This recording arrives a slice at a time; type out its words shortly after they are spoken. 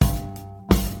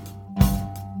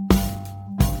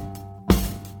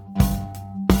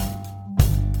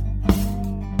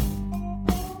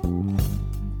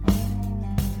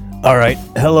All right.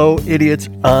 Hello, idiots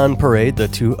on parade, the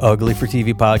Too Ugly for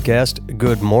TV podcast.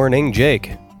 Good morning,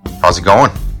 Jake. How's it going?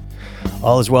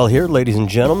 All is well here, ladies and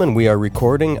gentlemen. We are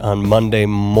recording on Monday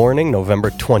morning,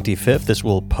 November 25th. This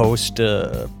will post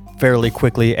fairly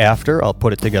quickly after. I'll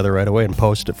put it together right away and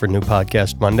post it for New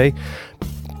Podcast Monday.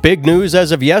 Big news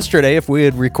as of yesterday. If we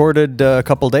had recorded a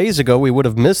couple days ago, we would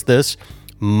have missed this.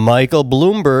 Michael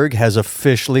Bloomberg has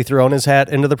officially thrown his hat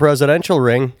into the presidential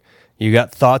ring. You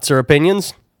got thoughts or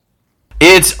opinions?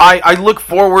 I look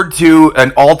forward to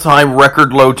an all-time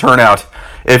record low turnout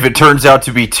if it turns out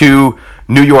to be two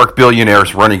New York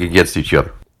billionaires running against each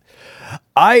other.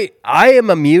 I am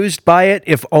amused by it,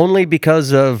 if only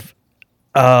because of,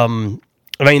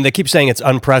 they keep saying it's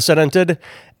unprecedented,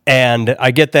 and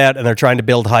I get that, and they're trying to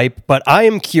build hype, but I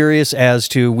am curious as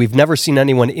to, we've never seen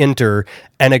anyone enter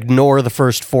and ignore the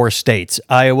first four states,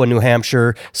 Iowa, New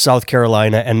Hampshire, South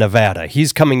Carolina, and Nevada.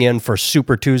 He's coming in for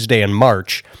Super Tuesday in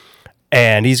March,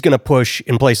 and he's going to push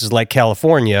in places like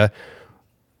California,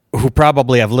 who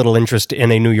probably have little interest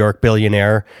in a New York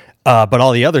billionaire, but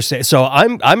all the other states. So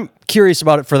I'm curious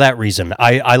about it for that reason.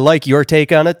 I like your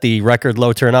take on it, the record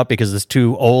low turnout, because it's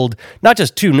two old, not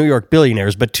just two New York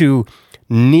billionaires, but two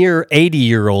near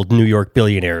 80-year-old New York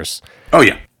billionaires. Oh,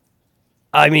 yeah.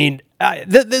 I mean,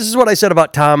 this is what I said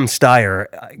about Tom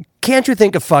Steyer. Can't you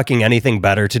think of fucking anything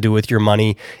better to do with your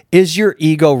money? Is your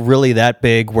ego really that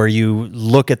big where you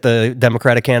look at the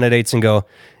Democratic candidates and go,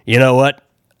 you know what?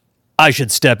 I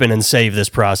should step in and save this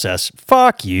process.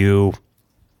 Fuck you.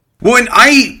 Well, and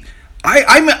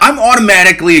I'm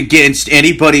automatically against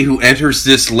anybody who enters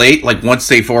this late, like once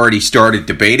they've already started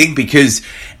debating, because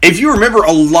if you remember,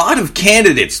 a lot of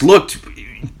candidates looked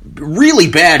really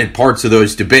bad at parts of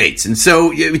those debates. And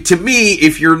so, to me,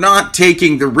 if you're not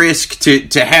taking the risk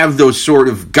to have those sort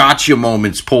of gotcha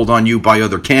moments pulled on you by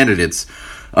other candidates,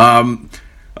 I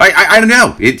don't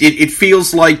know. It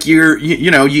feels like you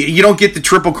don't get the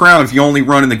Triple Crown if you only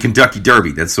run in the Kentucky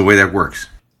Derby. That's the way that works.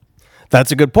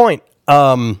 That's a good point.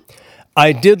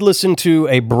 I did listen to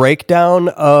a breakdown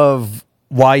of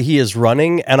why he is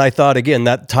running, and I thought, again,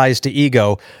 that ties to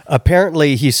ego.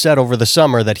 Apparently, he said over the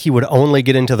summer that he would only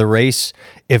get into the race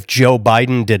if Joe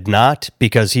Biden did not,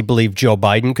 because he believed Joe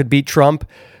Biden could beat Trump.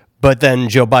 But then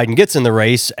Joe Biden gets in the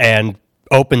race and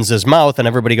opens his mouth, and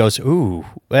everybody goes, ooh,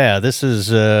 yeah, this is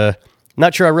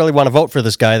not sure I really want to vote for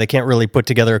this guy. They can't really put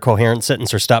together a coherent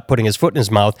sentence or stop putting his foot in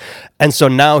his mouth. And so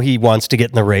now he wants to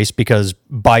get in the race because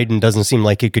Biden doesn't seem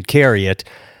like he could carry it.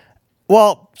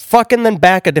 Well, fucking then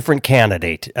back a different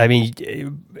candidate. I mean,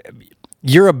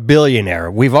 you're a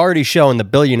billionaire. We've already shown that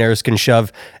billionaires can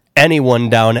shove anyone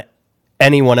down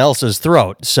anyone else's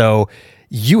throat. So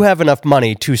you have enough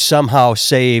money to somehow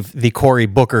save the Cory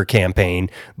Booker campaign,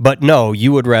 but no,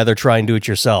 you would rather try and do it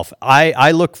yourself.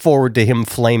 I look forward to him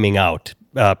flaming out,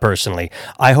 personally.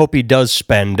 I hope he does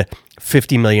spend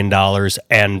 $50 million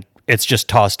and it's just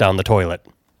tossed down the toilet.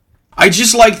 I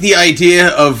just like the idea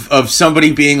of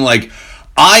somebody being like,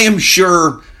 I am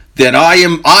sure that I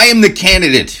am the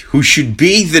candidate who should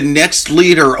be the next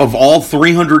leader of all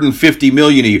 350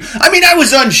 million of you. I mean, I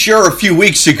was unsure a few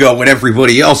weeks ago when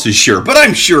everybody else is sure, but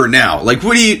I'm sure now. Like,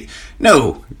 what do you?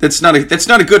 No, that's not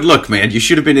a good look, man. You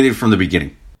should have been in it from the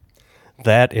beginning.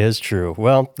 That is true.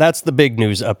 Well, that's the big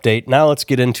news update. Now let's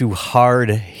get into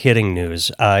hard-hitting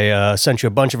news. I sent you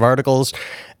a bunch of articles,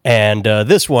 and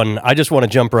this one, I just want to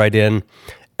jump right in.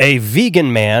 A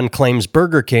vegan man claims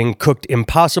Burger King cooked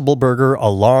Impossible Burger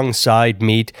alongside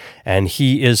meat, and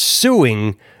he is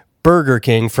suing Burger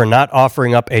King for not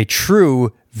offering up a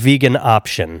true vegan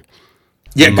option.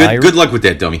 Yeah, good luck with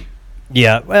that, dummy.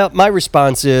 Yeah, well, my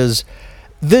response is,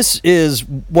 this is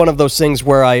one of those things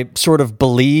where I sort of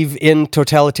believe in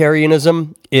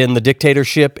totalitarianism, in the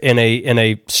dictatorship, in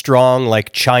a strong,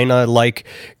 like China-like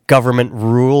government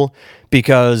rule,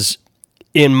 because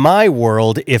in my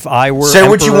world, if I were Say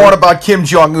what you want about Kim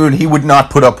Jong-un, he would not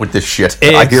put up with this shit.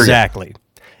 Exactly.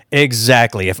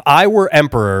 Exactly. If I were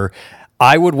emperor,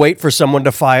 I would wait for someone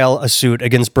to file a suit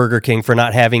against Burger King for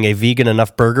not having a vegan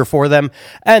enough burger for them,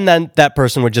 and then that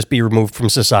person would just be removed from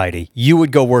society. You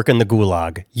would go work in the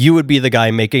gulag. You would be the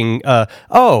guy making,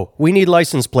 we need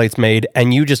license plates made,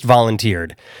 and you just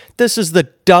volunteered. This is the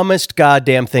dumbest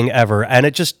goddamn thing ever, and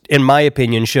it just, in my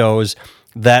opinion, shows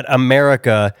that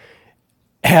America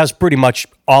has pretty much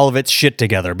all of its shit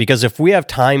together, because if we have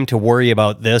time to worry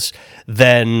about this,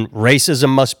 then racism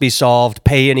must be solved,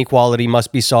 pay inequality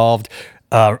must be solved,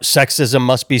 sexism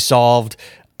must be solved,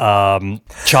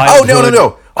 childhood.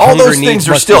 No. All those things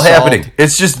are still happening.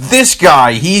 It's just this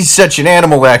guy, he's such an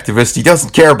animal activist, he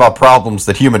doesn't care about problems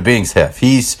that human beings have.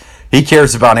 He's He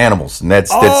cares about animals, and that's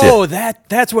it. Oh,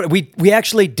 that's what we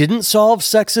actually didn't solve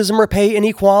sexism or pay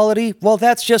inequality. Well,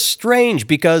 that's just strange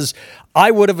because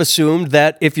I would have assumed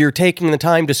that if you're taking the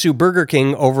time to sue Burger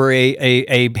King over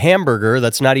a hamburger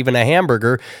that's not even a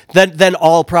hamburger, then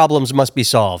all problems must be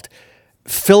solved.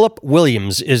 Philip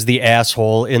Williams is the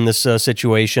asshole in this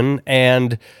situation,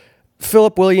 and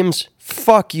Philip Williams,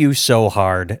 fuck you so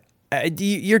hard.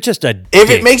 You're just a If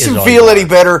it makes him feel any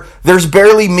better, there's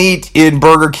barely meat in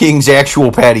Burger King's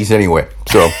actual patties anyway.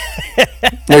 So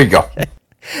there you go.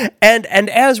 And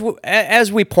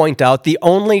as we point out, the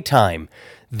only time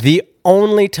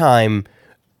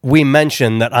we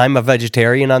mention that I'm a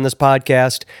vegetarian on this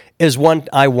podcast is when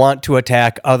I want to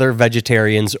attack other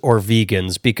vegetarians or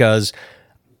vegans because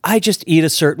I just eat a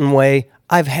certain way.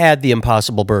 I've had the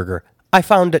Impossible Burger. I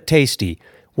found it tasty.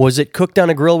 Was it cooked on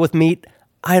a grill with meat?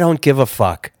 I don't give a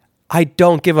fuck. I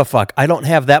don't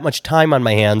have that much time on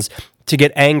my hands to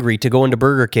get angry to go into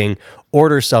Burger King,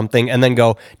 order something, and then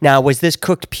go, now, was this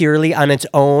cooked purely on its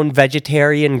own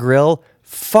vegetarian grill?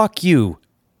 Fuck you.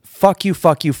 Fuck you.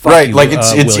 Right, you, like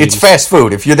it's fast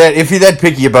food. If you're that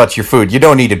picky about your food, you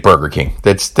don't eat at Burger King.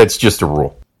 That's just a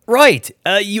rule. Right.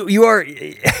 You are...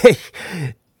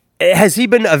 Has he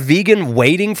been a vegan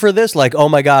waiting for this? Like, oh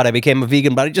my God, I became a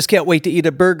vegan, but I just can't wait to eat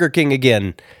at Burger King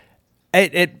again.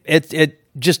 It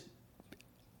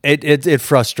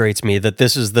frustrates me that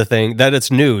this is the thing, that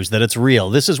it's news, that it's real.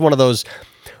 This is one of those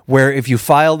where if you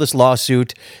file this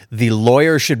lawsuit, the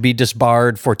lawyer should be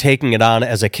disbarred for taking it on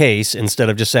as a case instead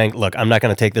of just saying, look, I'm not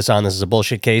going to take this on. This is a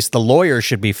bullshit case. The lawyer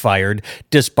should be fired,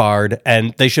 disbarred,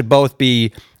 and they should both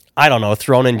be, I don't know,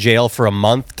 thrown in jail for a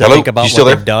month to think about what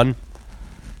they've done.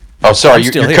 Oh, sorry,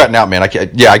 you're cutting out, man. I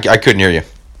couldn't hear you.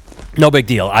 No big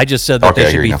deal. I just said that they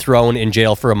should be thrown in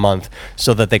jail for a month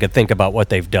so that they could think about what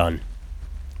they've done.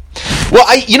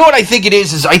 Well, you know what I think it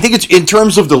is I think it's in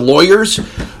terms of the lawyers, for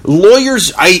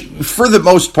the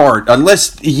most part,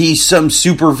 unless he's some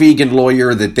super vegan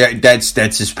lawyer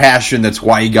that's his passion, that's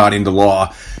why he got into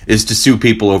law, is to sue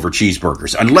people over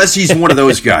cheeseburgers. Unless he's one of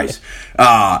those guys.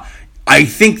 I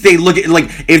think they look at, like,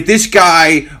 if this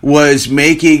guy was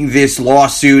making this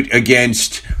lawsuit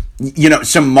against,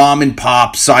 some mom and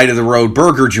pop side of the road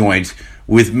burger joint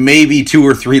with maybe 2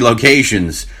 or 3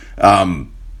 locations,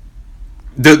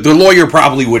 the lawyer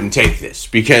probably wouldn't take this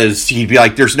because he'd be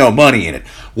like, there's no money in it.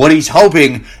 What he's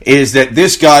hoping is that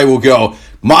this guy will go,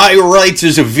 my rights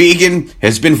as a vegan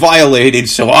has been violated,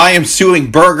 so I am suing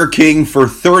Burger King for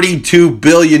 $32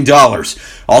 billion.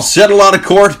 I'll settle out of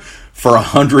court for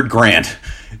 $100,000.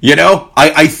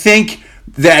 I think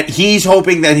that he's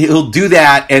hoping that he'll do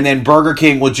that, and then Burger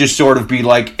King will just sort of be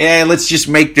like, let's just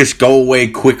make this go away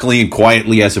quickly and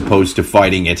quietly as opposed to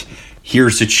fighting it.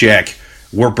 Here's a check.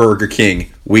 We're Burger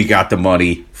King. We got the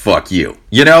money. Fuck you.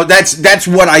 That's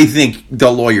what I think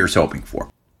the lawyer's hoping for.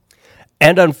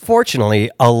 And unfortunately,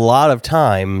 a lot of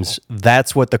times,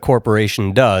 that's what the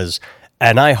corporation does.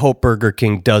 And I hope Burger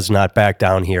King does not back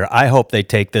down here. I hope they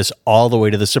take this all the way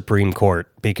to the Supreme Court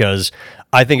because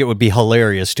I think it would be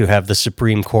hilarious to have the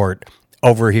Supreme Court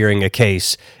overhearing a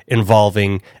case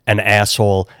involving an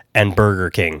asshole and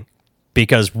Burger King.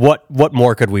 Because what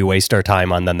more could we waste our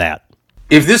time on than that?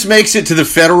 If this makes it to the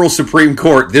federal Supreme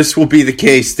Court, this will be the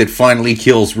case that finally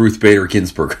kills Ruth Bader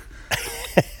Ginsburg.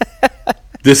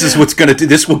 This is what's going to do.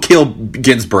 This will kill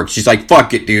Ginsburg. She's like,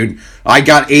 fuck it, dude. I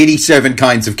got 87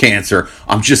 kinds of cancer.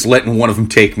 I'm just letting one of them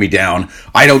take me down.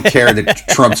 I don't care that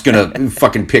Trump's going to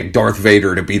fucking pick Darth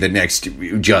Vader to be the next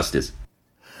justice.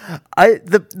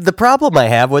 The problem I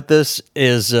have with this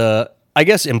is, I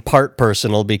guess, in part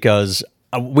personal because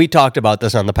we talked about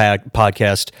this on the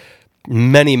podcast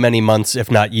many, many months, if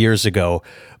not years ago.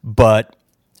 But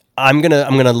I'm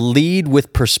gonna lead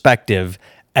with perspective.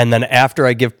 And then after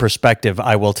I give perspective,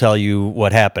 I will tell you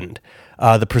what happened.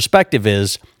 The perspective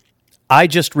is, I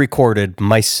just recorded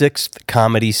my 6th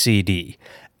comedy CD,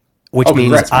 which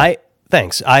means I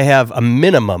have a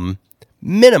minimum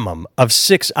of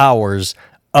 6 hours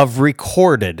of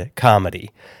recorded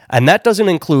comedy. And that doesn't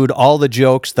include all the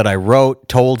jokes that I wrote,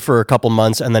 told for a couple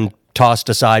months, and then tossed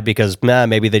aside because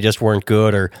maybe they just weren't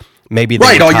good or maybe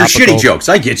they were all your shitty jokes.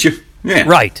 I get you. Yeah.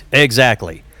 Right,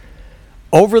 exactly.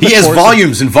 He has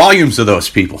volumes and volumes of those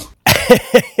people.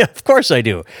 Of course I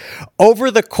do. Over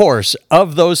the course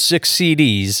of those 6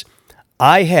 CDs,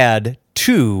 I had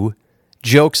 2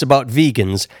 jokes about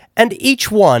vegans, and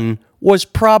each one was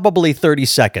probably 30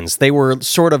 seconds. They were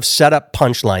sort of set up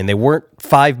punchline. They weren't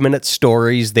 5-minute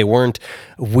stories. They weren't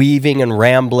weaving and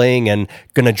rambling and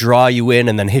going to draw you in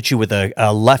and then hit you with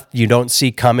a left you don't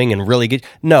see coming and really get...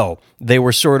 No, they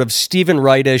were sort of Stephen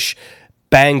Wright-ish,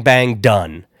 bang, bang,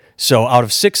 done. So out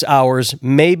of 6 hours,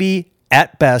 maybe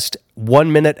at best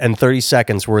 1 minute and 30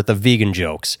 seconds worth of vegan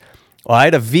jokes. Well, I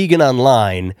had a vegan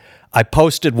online. I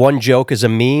posted one joke as a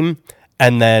meme,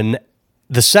 and then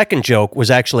the second joke was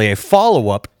actually a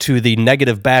follow-up to the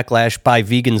negative backlash by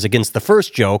vegans against the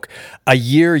first joke. A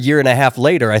year and a half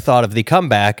later, I thought of the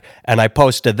comeback, and I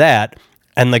posted that,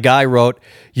 and the guy wrote,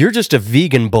 "You're just a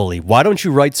vegan bully. Why don't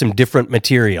you write some different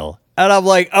material?" And I'm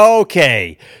like,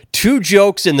 okay, 2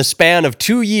 jokes in the span of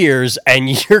 2 years, and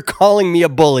you're calling me a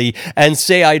bully and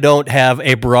say I don't have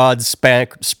a broad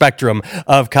spectrum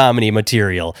of comedy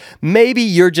material. Maybe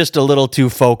you're just a little too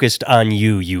focused on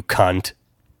you cunt.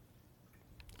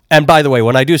 And by the way,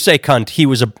 when I do say cunt,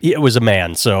 it was a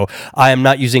man, so I am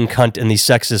not using cunt in the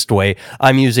sexist way.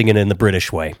 I'm using it in the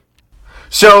British way.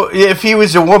 So if he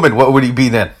was a woman, what would he be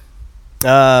then?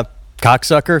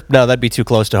 Cocksucker? No, that'd be too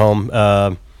close to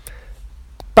home.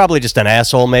 Probably just an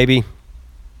asshole, maybe.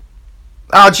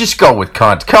 I'll just go with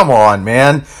cunt. Come on,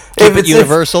 man. Keep it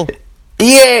universal?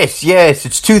 Yes.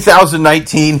 It's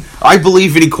 2019. I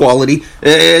believe in equality,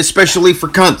 especially for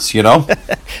cunts, you know?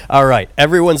 All right.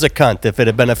 Everyone's a cunt. If it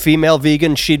had been a female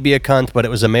vegan, she'd be a cunt, but it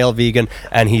was a male vegan,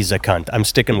 and he's a cunt. I'm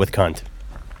sticking with cunt.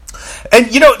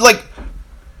 And,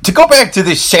 to go back to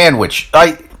this sandwich,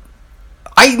 I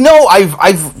know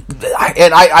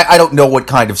I don't know what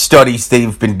kind of studies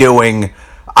they've been doing.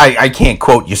 I can't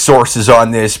quote you sources on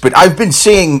this, but I've been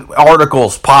seeing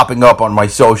articles popping up on my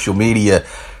social media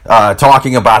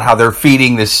talking about how they're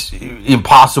feeding this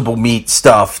impossible meat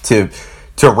stuff to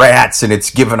rats, and it's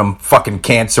giving them fucking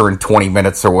cancer in 20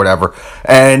 minutes or whatever.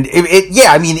 And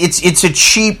it's a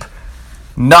cheap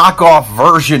knockoff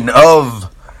version of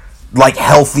like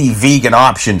healthy vegan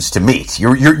options to meat.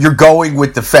 You're going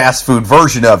with the fast food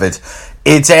version of it.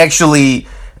 It's actually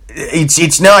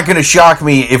it's not going to shock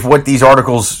me if what these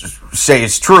articles say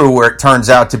is true, where it turns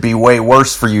out to be way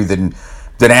worse for you than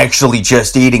actually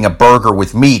just eating a burger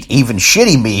with meat, even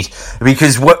shitty meat,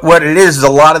 because what it is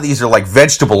a lot of these are like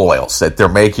vegetable oils that they're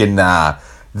making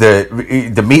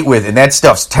the meat with, and that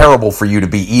stuff's terrible for you to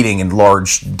be eating in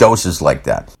large doses like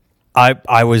that.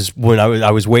 I was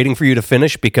waiting for you to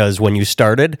finish, because when you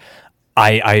started,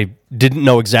 I didn't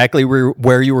know exactly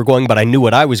where you were going, but I knew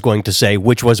what I was going to say,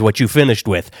 which was what you finished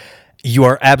with. You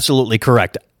are absolutely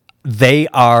correct. They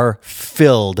are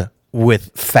filled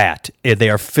with fat. They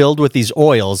are filled with these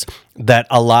oils that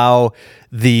allow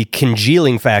the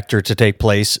congealing factor to take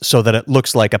place so that it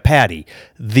looks like a patty.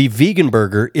 The vegan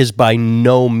burger is by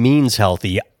no means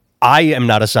healthy. I am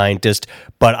not a scientist,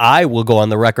 but I will go on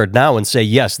the record now and say,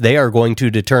 yes, they are going to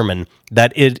determine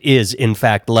that it is, in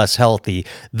fact, less healthy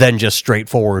than just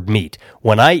straightforward meat.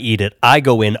 When I eat it, I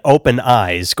go in open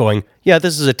eyes going, yeah,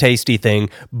 this is a tasty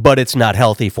thing, but it's not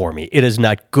healthy for me. It is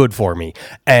not good for me.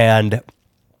 And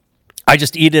I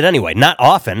just eat it anyway. Not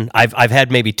often. I've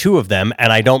had maybe 2 of them,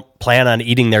 and I don't plan on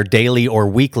eating there daily or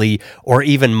weekly or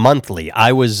even monthly.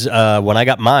 I was, when I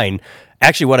got mine,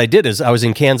 actually, what I did is I was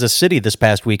in Kansas City this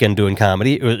past weekend doing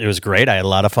comedy. It was great. I had a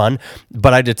lot of fun.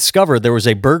 But I discovered there was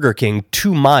a Burger King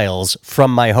 2 miles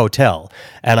from my hotel.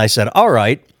 And I said, all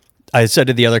right. I said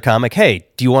to the other comic, hey,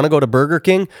 do you want to go to Burger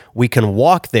King? We can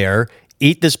walk there,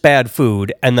 eat this bad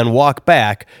food, and then walk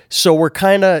back. So we're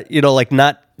kind of,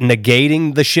 not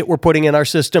negating the shit we're putting in our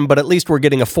system, but at least we're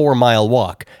getting a 4-mile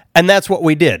walk. And that's what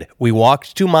we did. We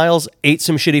walked 2 miles, ate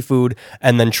some shitty food,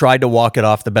 and then tried to walk it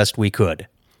off the best we could.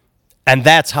 And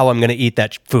that's how I'm going to eat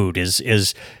that food,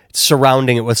 is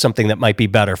surrounding it with something that might be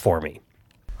better for me.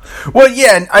 Well,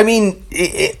 yeah, I mean,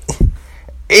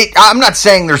 I'm not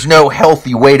saying there's no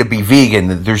healthy way to be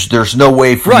vegan. There's no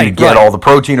way for you to get all the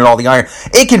protein and all the iron.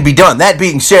 It can be done. That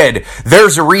being said,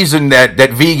 there's a reason that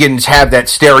vegans have that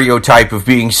stereotype of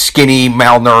being skinny,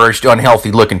 malnourished,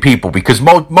 unhealthy-looking people, because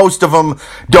most of them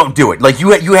don't do it. Like,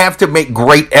 you have to make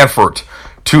great effort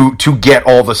to get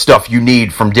all the stuff you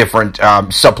need from different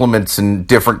supplements and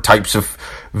different types of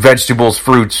vegetables,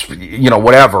 fruits,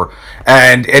 whatever.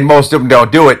 And most of them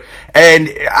don't do it. And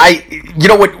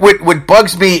what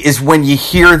bugs me is when you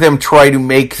hear them try to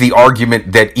make the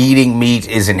argument that eating meat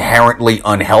is inherently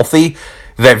unhealthy,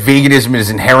 that veganism is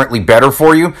inherently better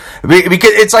for you.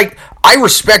 Because it's like, I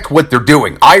respect what they're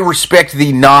doing. I respect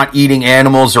the not eating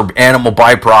animals or animal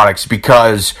byproducts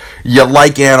because you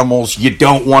like animals, you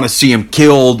don't want to see them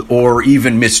killed or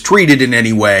even mistreated in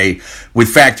any way with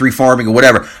factory farming or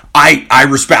whatever.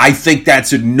 I think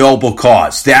that's a noble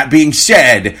cause. That being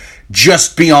said,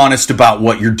 just be honest about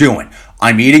what you're doing.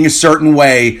 I'm eating a certain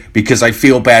way because I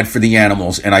feel bad for the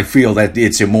animals and I feel that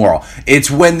it's immoral.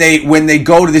 It's when they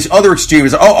go to this other extreme,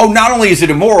 is not only is it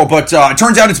immoral, but it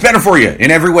turns out it's better for you in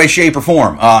every way, shape, or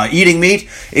form. Eating meat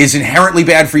is inherently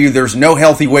bad for you. There's no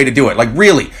healthy way to do it. Like,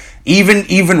 really,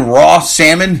 even raw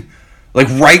salmon, Like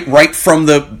right from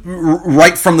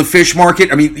the fish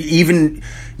market. I mean, even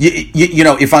you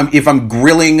know, if I'm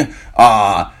grilling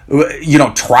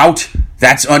trout,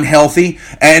 that's unhealthy.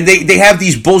 And they have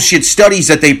these bullshit studies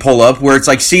that they pull up where it's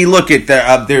like, see, look at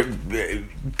the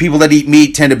people that eat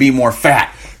meat tend to be more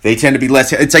fat. They tend to be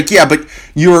less. It's like, yeah, but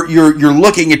you're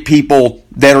looking at people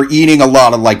that are eating a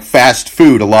lot of like fast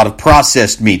food, a lot of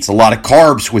processed meats, a lot of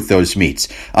carbs with those meats.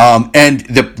 And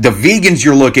the vegans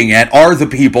you're looking at are the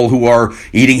people who are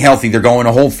eating healthy. They're going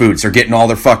to Whole Foods. They're getting all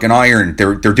their fucking iron.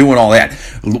 They're doing all that.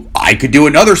 I could do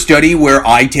another study where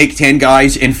I take 10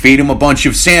 guys and feed them a bunch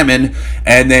of salmon,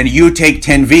 and then you take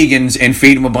 10 vegans and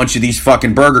feed them a bunch of these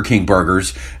fucking Burger King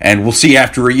burgers, and we'll see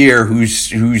after a year who's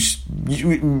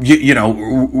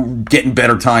getting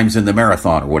better times in the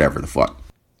marathon or whatever the fuck.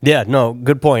 Yeah, no,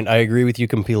 good point. I agree with you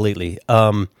completely.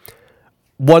 One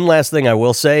last thing I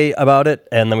will say about it,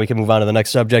 and then we can move on to the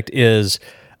next subject, is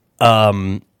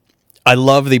I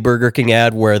love the Burger King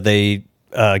ad where they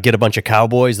get a bunch of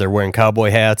cowboys. They're wearing cowboy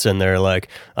hats, and they're like,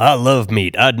 I love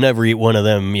meat. I'd never eat one of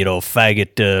them,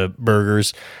 faggot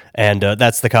burgers. And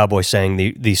that's the cowboy saying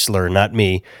the slur, not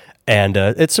me. And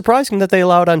it's surprising that they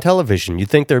allow it on television. You'd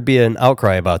think there'd be an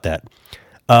outcry about that.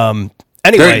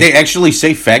 Anyway, they actually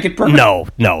say faggot burger?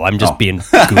 No, I'm just being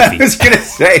goofy. I was going to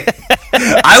say,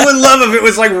 I would love if it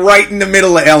was like right in the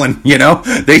middle of Ellen,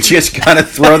 They just kind of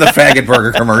throw the faggot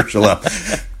burger commercial up.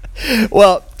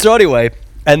 Well, so anyway,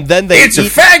 and then it's a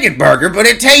faggot burger, but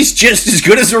it tastes just as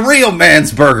good as a real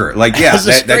man's burger. Like, yeah,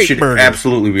 that should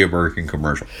absolutely be a Burger King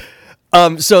commercial.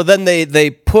 So then they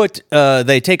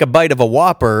take a bite of a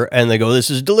Whopper and they go, this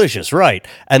is delicious, right?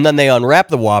 And then they unwrap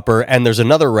the Whopper and there's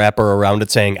another wrapper around it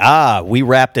saying, we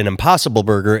wrapped an Impossible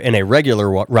Burger in a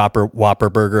regular Whopper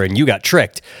burger and you got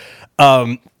tricked.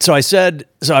 So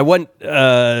I went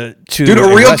to dude,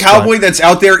 a real cowboy that's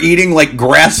out there eating like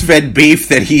grass-fed beef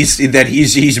that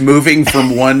he's moving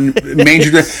from one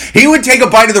manger to, he would take a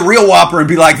bite of the real Whopper and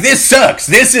be like, this sucks.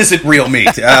 This isn't real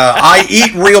meat. I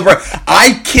eat real burger.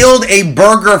 I killed a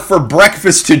burger for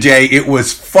breakfast today. It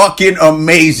was fucking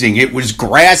amazing. It was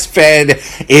grass-fed.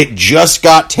 It just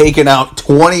got taken out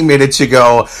 20 minutes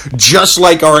ago, just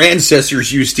like our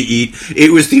ancestors used to eat.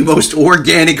 It was the most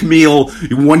organic meal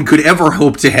one could ever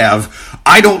hope to have.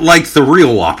 I don't like the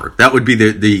real Whopper. That would be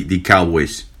the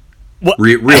Cowboys'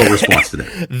 real response to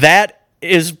that. That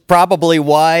is probably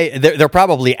why they're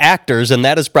probably actors, and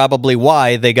that is probably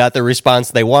why they got the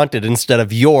response they wanted instead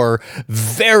of your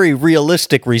very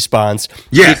realistic response.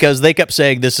 Yes. Because they kept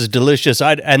saying this is delicious,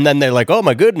 and then they're like, "Oh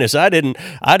my goodness, I didn't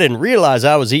realize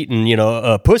I was eating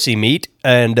pussy meat."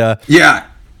 And yeah,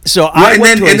 so I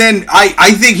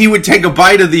think he would take a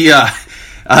bite of the.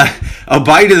 A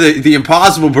bite of the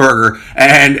Impossible Burger,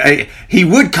 and he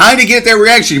would kind of get that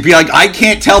reaction. He'd be like, I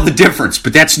can't tell the difference,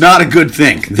 but that's not a good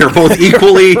thing. They're both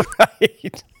equally...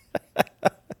 Right.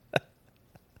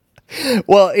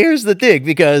 Well, here's the thing,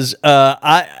 because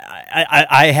I've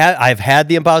had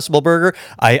the Impossible Burger.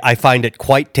 I find it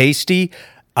quite tasty.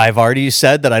 I've already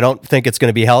said that I don't think it's going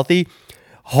to be healthy.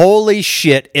 Holy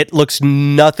shit, it looks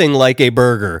nothing like a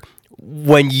burger.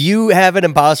 When you have an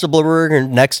Impossible Burger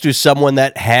next to someone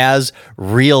that has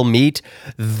real meat,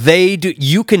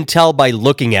 you can tell by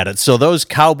looking at it. So those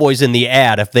cowboys in the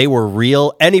ad, if they were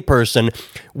real, any person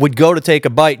would go to take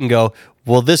a bite and go,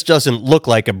 well, this doesn't look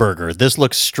like a burger. This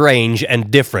looks strange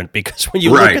and different, because when you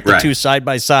look at the two side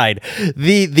by side,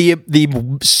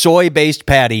 the soy-based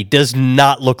patty does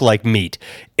not look like meat.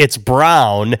 It's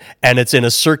brown and it's in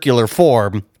a circular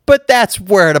form. But that's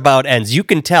where it about ends. You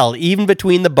can tell, even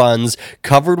between the buns,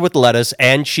 covered with lettuce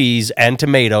and cheese and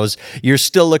tomatoes, you're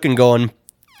still looking going,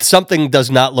 something does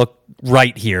not look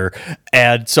right here.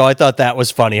 And so I thought that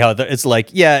was funny, how it's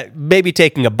like, yeah, maybe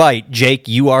taking a bite. Jake,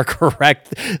 you are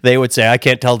correct. They would say, I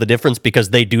can't tell the difference, because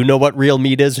they do know what real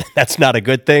meat is. That's not a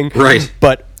good thing. Right.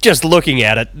 But just looking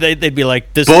at it, they'd be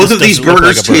like, both of these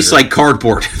burgers taste like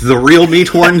cardboard. The real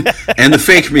meat one and the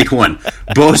fake meat one.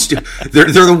 Both, they're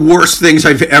the worst things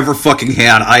I've ever fucking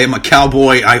had. I am a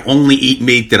cowboy. I only eat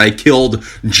meat that I killed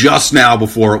just now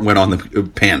before it went on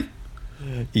the pan.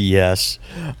 Yes.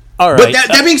 All right. But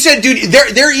that being said, dude,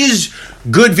 there is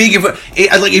good vegan food.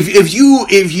 Like if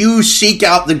you seek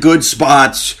out the good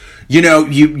spots,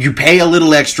 you pay a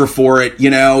little extra for it.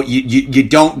 You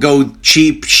don't go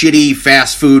cheap, shitty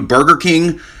fast food Burger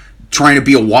King trying to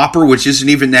be a Whopper, which isn't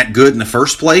even that good in the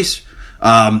first place.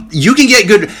 You can get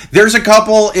good. There's a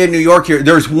couple in New York here.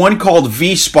 There's one called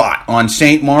V Spot on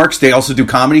St. Mark's. They also do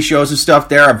comedy shows and stuff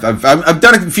there. I've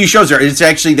done a few shows there. It's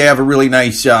actually, they have a really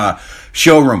nice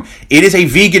showroom. It is a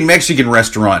vegan Mexican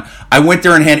restaurant. I went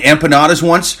there and had empanadas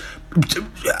once.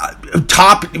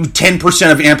 top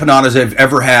 10% of empanadas I've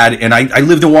ever had, and I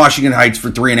lived in Washington Heights for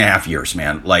 3.5 years,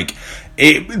 man. Like,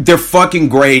 they're fucking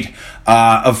great.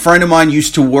 A friend of mine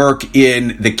used to work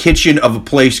in the kitchen of a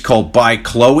place called By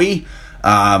Chloe.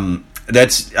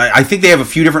 I think they have a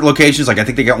few different locations. Like, I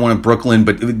think they got one in Brooklyn,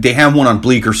 but they have one on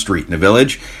Bleecker Street in the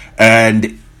Village.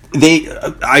 And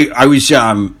I was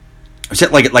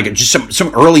at like just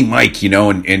some early mic,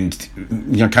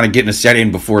 and kind of getting a set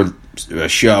in before a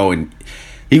show, and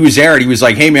he was there, and he was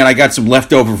like, "Hey man, I got some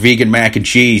leftover vegan mac and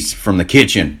cheese from the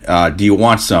kitchen. Do you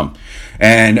want some?"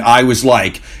 And I was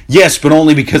like, "Yes, but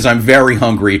only because I'm very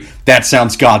hungry. That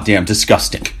sounds goddamn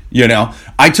disgusting."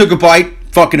 I took a bite.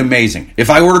 Fucking amazing. If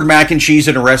I ordered mac and cheese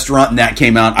at a restaurant and that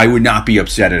came out, I would not be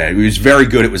upset at it. It was very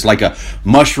good. It was like a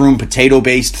mushroom potato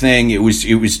based thing. It was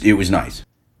nice.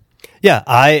 Yeah,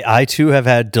 I too have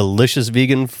had delicious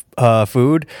vegan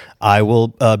food. I will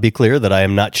be clear that I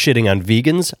am not shitting on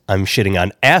vegans. I'm shitting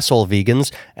on asshole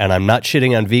vegans, and I'm not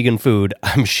shitting on vegan food.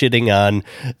 I'm shitting on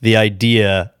the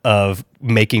idea of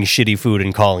making shitty food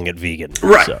and calling it vegan.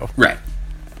 Right. Right.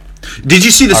 Did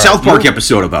you see the South Park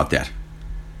episode about that?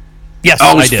 Yes,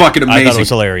 it was fucking amazing. I thought it was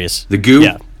hilarious. The goo.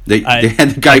 Yeah. They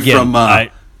had the guy from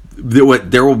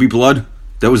There Will Be Blood.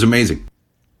 That was amazing.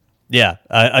 Yeah.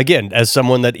 Again, as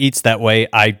someone that eats that way,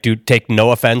 I do take no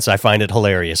offense. I find it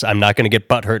hilarious. I'm not going to get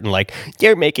butthurt and like,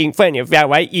 you're making fun of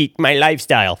how I eat, my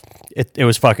lifestyle. It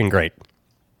was fucking great.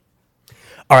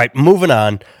 All right, moving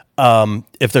on.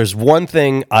 If there's one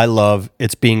thing I love,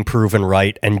 it's being proven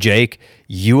right. And Jake,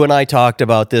 you and I talked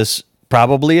about this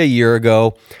probably a year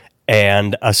ago,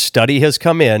 and a study has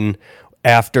come in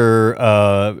after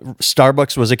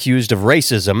Starbucks was accused of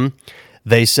racism.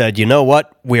 They said, you know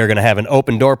what? We are going to have an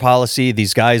open door policy.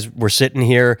 These guys were sitting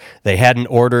here. They hadn't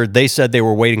ordered. They said they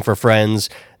were waiting for friends.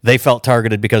 They felt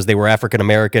targeted because they were African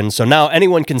American. So now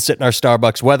anyone can sit in our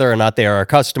Starbucks whether or not they are a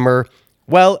customer.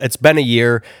 Well, it's been a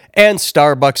year, and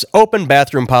Starbucks' open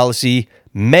bathroom policy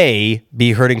may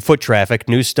be hurting foot traffic.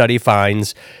 New study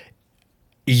finds.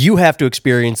 You have to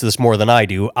experience this more than I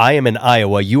do. I am in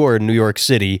Iowa. You are in New York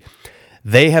City.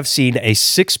 They have seen a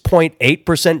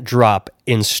 6.8% drop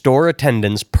in store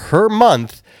attendance per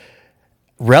month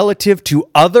relative to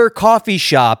other coffee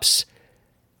shops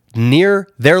near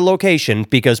their location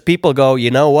because people go, you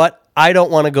know what? I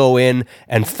don't want to go in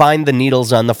and find the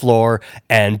needles on the floor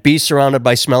and be surrounded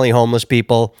by smelly homeless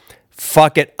people.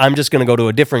 Fuck it. I'm just going to go to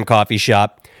a different coffee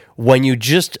shop. When you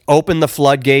just open the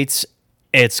floodgates,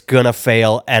 it's going to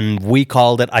fail, and we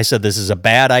called it. I said, this is a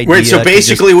bad idea. Wait, so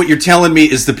basically what you're telling me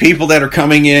is the people that are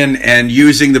coming in and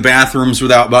using the bathrooms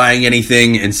without buying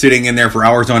anything and sitting in there for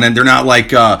hours on end, they're not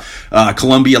like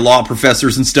Columbia law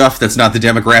professors and stuff? That's not the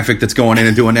demographic that's going in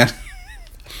and doing that?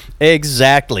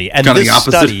 Exactly. And kind of the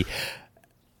opposite.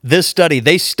 This study,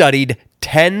 they studied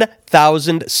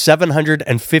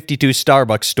 10,752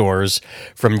 Starbucks stores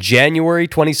from January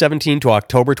 2017 to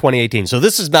October 2018. So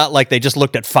this is not like they just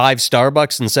looked at 5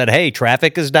 Starbucks and said, hey,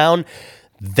 traffic is down.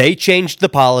 They changed the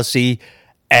policy,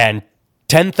 and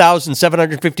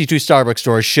 10,752 Starbucks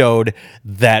stores showed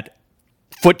that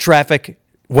foot traffic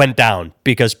went down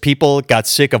because people got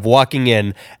sick of walking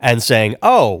in and saying,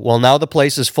 oh, well, now the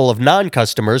place is full of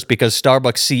non-customers because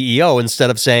Starbucks CEO, instead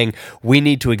of saying, we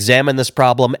need to examine this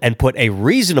problem and put a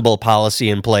reasonable policy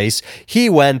in place, he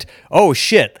went, oh,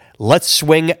 shit, let's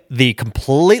swing the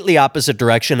completely opposite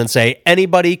direction and say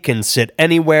anybody can sit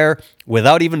anywhere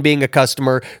without even being a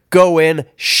customer, go in,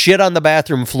 shit on the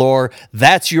bathroom floor.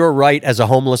 That's your right as a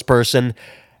homeless person.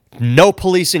 No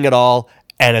policing at all,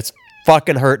 and it's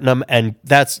fucking hurting them, and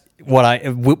that's what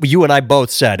you and I both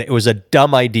said. It was a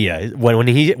dumb idea when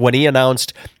he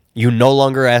announced you no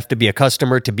longer have to be a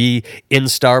customer to be in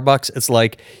Starbucks. It's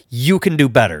like, you can do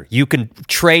better. You can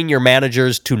train your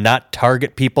managers to not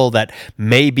target people that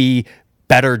may be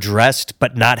better dressed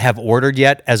but not have ordered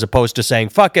yet, as opposed to saying,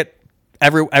 fuck it,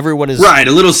 everyone is... Right,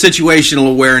 a little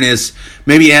situational awareness.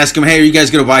 Maybe ask them, hey, are you guys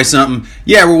going to buy something?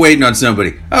 Yeah, we're waiting on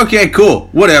somebody. Okay, cool,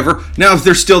 whatever. Now, if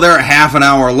they're still there a half an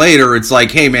hour later, it's like,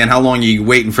 hey, man, how long are you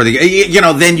waiting for the...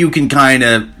 then you can kind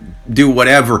of do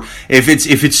whatever. If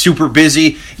it's super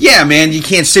busy, yeah, man, you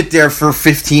can't sit there for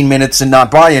 15 minutes and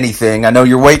not buy anything. I know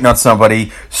you're waiting on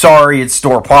somebody. Sorry, it's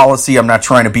store policy. I'm not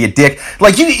trying to be a dick.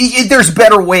 Like, there's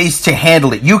better ways to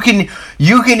handle it. You can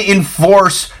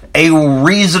enforce a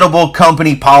reasonable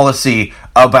company policy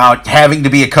about having to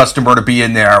be a customer to be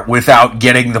in there without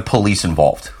getting the police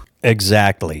involved.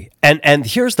 Exactly. And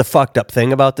here's the fucked up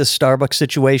thing about this Starbucks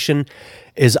situation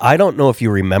is, I don't know if you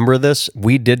remember this.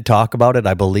 We did talk about it,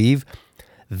 I believe.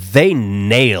 They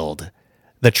nailed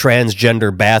the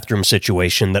transgender bathroom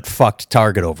situation that fucked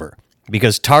Target over.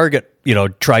 Because Target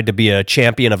tried to be a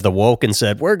champion of the woke and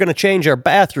said, we're going to change our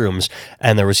bathrooms.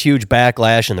 And there was huge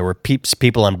backlash, and there were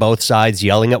people on both sides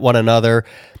yelling at one another.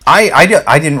 I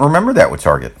didn't remember that with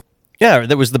Target. Yeah,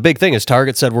 that was the big thing, is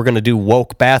Target said we're going to do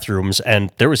woke bathrooms,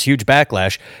 and there was huge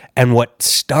backlash. And what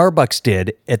Starbucks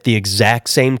did at the exact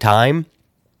same time,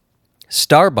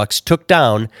 Starbucks took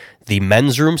down the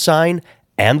men's room sign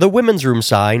and the women's room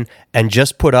sign and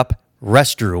just put up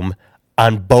restroom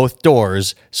on both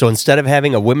doors. So instead of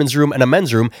having a women's room and a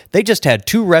men's room, they just had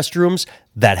 2 restrooms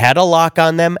that had a lock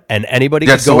on them, and anybody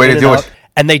could go in and out.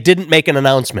 And they didn't make an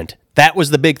announcement. That was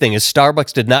the big thing, is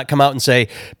Starbucks did not come out and say,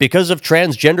 because of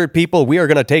transgendered people, we are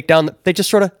going to take down... They just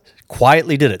sort of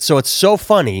quietly did it. So it's so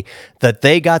funny that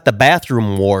they got the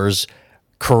bathroom wars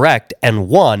correct and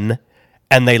won,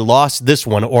 and they lost this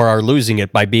one, or are losing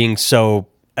it by being so...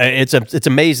 It's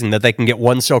amazing that they can get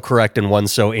one so correct and one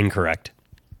so incorrect.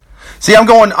 See, I'm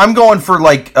going for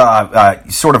like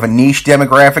sort of a niche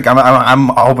demographic. I'm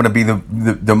hoping to be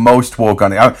the most woke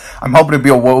on it. I'm hoping to be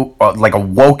a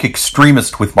woke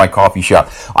extremist with my coffee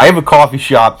shop. I have a coffee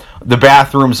shop. The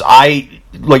bathrooms,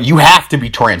 you have to be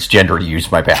transgender to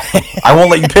use my bathroom. I won't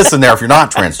let you piss in there if you're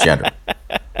not transgender.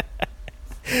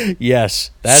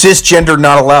 Yes, cisgender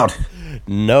not allowed.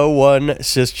 No one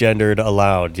cisgendered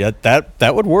allowed. Yet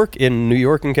that would work in New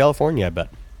York and California, I bet.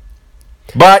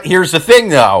 But here's the thing,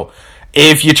 though.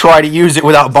 If you try to use it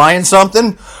without buying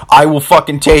something, I will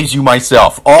fucking tase you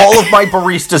myself. All of my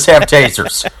baristas have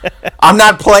tasers. I'm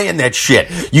not playing that shit.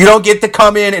 You don't get to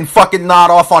come in and fucking nod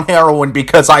off on heroin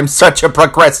because I'm such a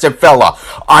progressive fella.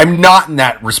 I'm not in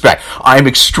that respect. I'm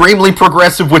extremely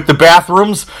progressive with the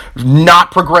bathrooms,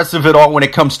 not progressive at all when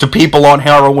it comes to people on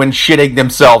heroin shitting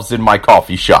themselves in my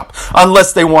coffee shop.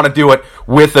 Unless they want to do it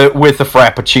with a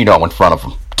Frappuccino in front of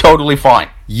them. Totally fine.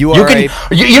 You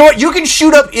know what? You can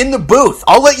shoot up in the booth.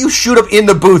 I'll let you shoot up in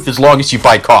the booth as long as you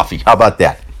buy coffee. How about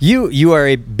that? You are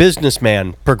a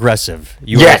businessman, progressive.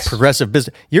 Yes. Are a progressive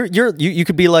business. You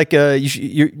could be like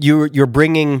you're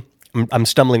bringing. I'm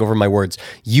stumbling over my words.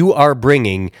 You are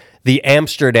bringing the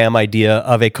Amsterdam idea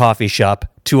of a coffee shop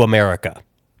to America.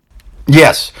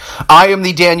 Yes, I am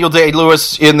the Daniel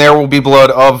Day-Lewis in There Will Be Blood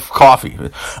of coffee.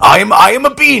 I am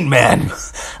a bean man.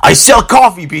 I sell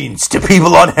coffee beans to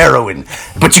people on heroin,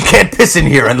 but you can't piss in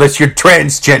here unless you're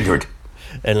transgendered.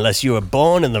 Unless you were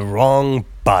born in the wrong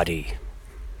body.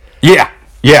 Yeah,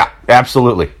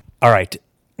 absolutely. All right,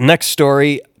 next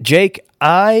story. Jake,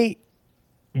 90%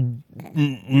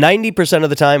 of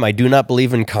the time, I do not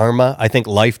believe in karma. I think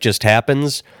life just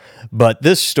happens. But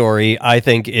this story, I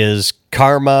think, is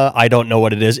karma. I don't know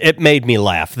what it is. It made me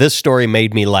laugh. This story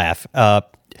made me laugh.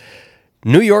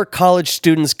 New York college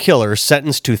student's killer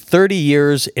sentenced to 30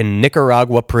 years in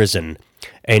Nicaragua prison.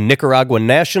 A Nicaraguan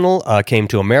national came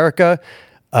to America.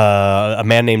 A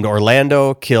man named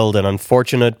Orlando killed an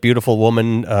unfortunate, beautiful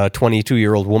woman,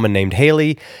 22-year-old woman named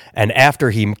Haley. And after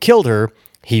he killed her,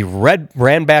 he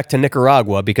ran back to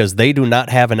Nicaragua because they do not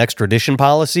have an extradition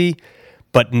policy.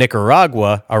 But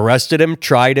Nicaragua arrested him,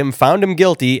 tried him, found him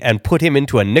guilty, and put him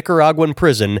into a Nicaraguan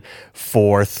prison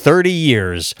for 30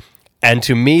 years. And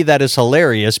to me, that is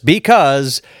hilarious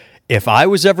because if I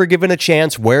was ever given a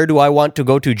chance, where do I want to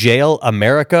go to jail,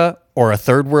 America or a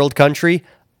third world country?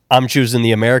 I'm choosing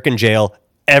the American jail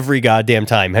every goddamn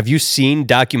time. Have you seen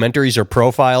documentaries or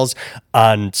profiles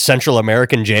on Central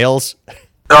American jails?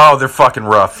 Oh, they're fucking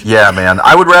rough. Yeah, man.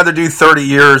 I would rather do 30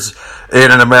 years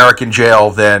in an American jail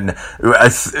than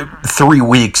 3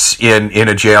 weeks in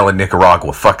a jail in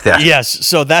Nicaragua. Fuck that. Yes.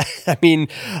 So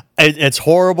it's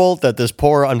horrible that this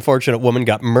poor, unfortunate woman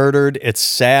got murdered. It's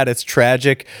sad. It's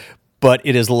tragic. But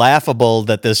it is laughable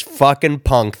that this fucking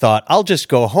punk thought, I'll just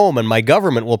go home and my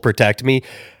government will protect me.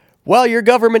 Well, your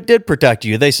government did protect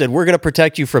you. They said, we're going to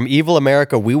protect you from evil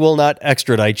America. We will not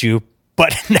extradite you.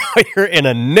 But now you're in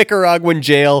a Nicaraguan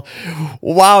jail.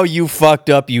 Wow, you fucked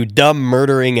up, you dumb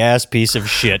murdering ass piece of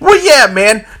shit. Well, yeah,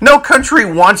 man. No country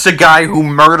wants a guy who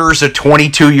murders a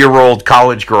 22-year-old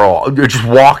college girl just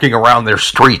walking around their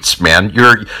streets, man.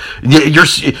 Your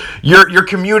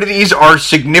communities are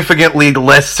significantly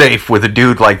less safe with a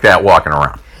dude like that walking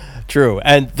around. True.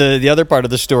 And the other part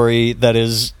of the story that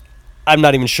is, I'm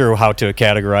not even sure how to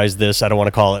categorize this. I don't want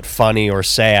to call it funny or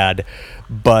sad,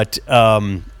 but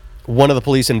one of the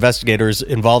police investigators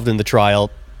involved in the trial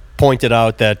pointed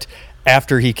out that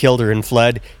after he killed her and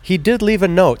fled, he did leave a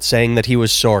note saying that he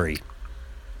was sorry.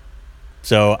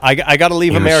 So I got to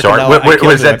leave America now.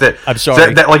 I'm sorry.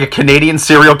 Is that like a Canadian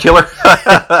serial killer?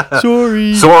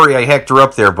 Sorry, I hacked her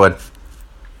up there, bud.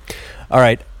 All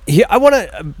right. I want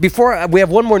to, we have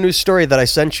one more news story that I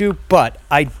sent you, but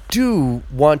I do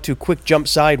want to quick jump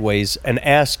sideways and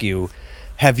ask you,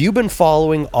 Have you been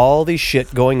following all the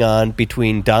shit going on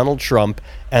between Donald Trump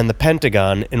and the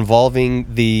Pentagon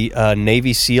involving the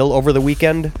Navy SEAL over the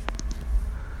weekend?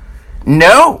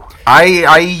 No,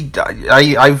 I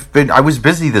was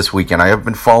busy this weekend. I have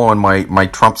been following my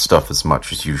Trump stuff as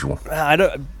much as usual.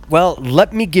 Well,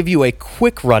 let me give you a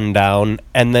quick rundown,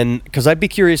 and then because I'd be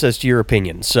curious as to your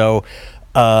opinion. So,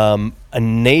 a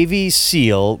Navy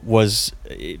SEAL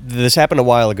this happened a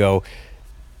while ago,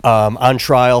 on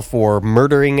trial for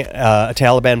murdering a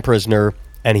Taliban prisoner,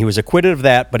 and he was acquitted of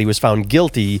that, but he was found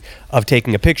guilty of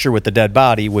taking a picture with the dead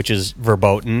body, which is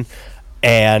verboten.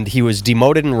 And he was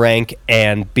demoted in rank,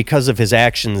 and because of his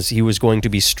actions, he was going to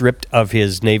be stripped of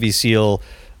his Navy SEAL,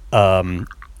 not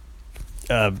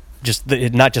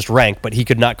just rank, but he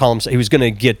could not call himself. He was going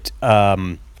to get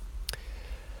not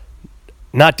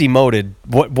demoted.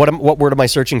 What word am I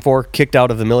searching for? Kicked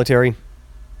out of the military.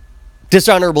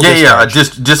 Dishonorable discharge.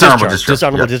 Dishonorable discharge.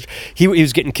 Dishonorable discharge. He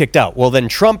was getting kicked out. Well, then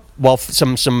Trump,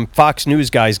 some Fox News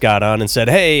guys got on and said,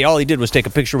 hey, all he did was take a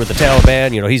picture with the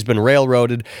Taliban. He's been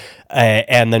railroaded.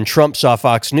 And then Trump saw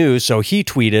Fox News, so he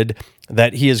tweeted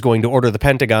that he is going to order the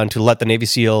Pentagon to let the Navy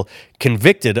SEAL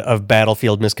convicted of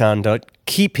battlefield misconduct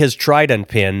keep his trident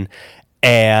pin,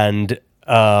 and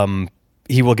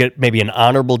he will get maybe an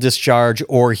honorable discharge,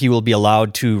 or he will be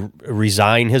allowed to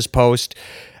resign his post.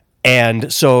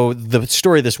 And so the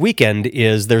story this weekend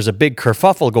is there's a big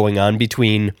kerfuffle going on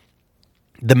between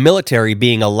the military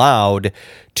being allowed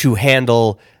to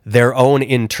handle their own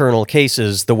internal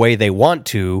cases the way they want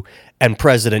to, and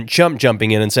President Trump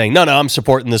jumping in and saying, no, I'm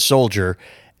supporting this soldier.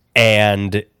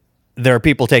 And there are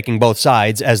people taking both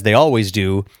sides, as they always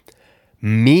do.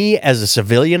 Me, as a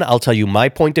civilian, I'll tell you my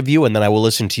point of view, and then I will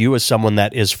listen to you as someone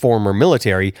that is former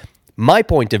military. My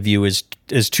point of view is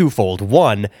twofold.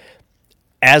 One,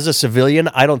 as a civilian,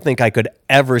 I don't think I could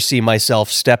ever see myself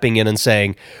stepping in and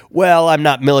saying, well, I'm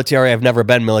not military, I've never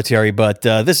been military, but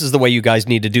this is the way you guys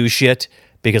need to do shit,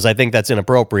 because I think that's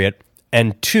inappropriate.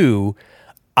 And two,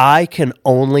 I can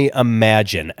only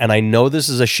imagine, and I know this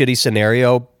is a shitty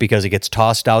scenario because it gets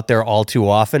tossed out there all too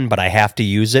often, but I have to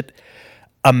use it.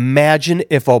 Imagine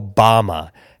if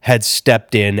Obama had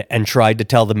stepped in and tried to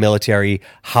tell the military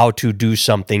how to do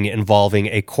something involving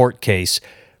a court case.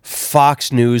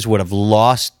 Fox News would have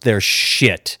lost their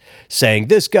shit, saying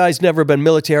this guy's never been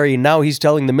military, and now he's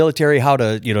telling the military how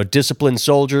to, discipline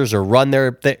soldiers or run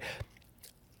their thing.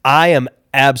 I am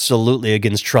absolutely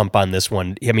against Trump on this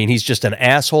one. I mean, he's just an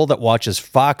asshole that watches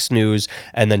Fox News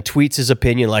and then tweets his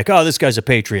opinion like, oh, this guy's a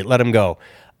patriot, let him go.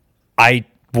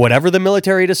 Whatever the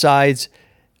military decides,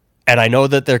 and I know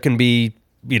that there can be,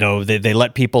 they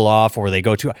let people off or they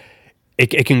go to,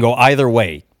 it can go either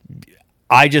way.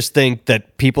 I just think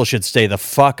that people should stay the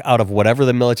fuck out of whatever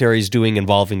the military is doing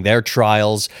involving their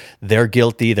trials, their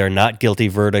guilty, their not guilty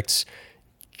verdicts.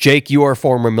 Jake, you are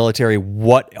former military.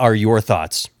 What are your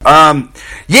thoughts? I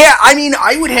mean,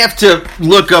 I would have to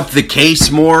look up the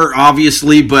case more,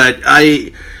 obviously, but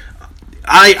I'm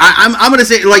going to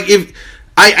say, like, if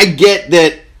I get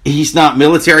that he's not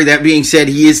military. That being said,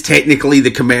 he is technically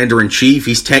the commander-in-chief.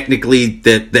 He's technically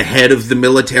the head of the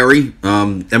military.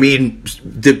 I mean,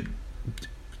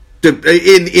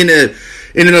 in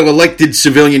an elected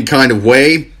civilian kind of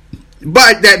way.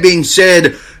 But that being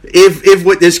said, if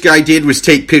what this guy did was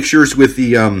take pictures with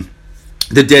the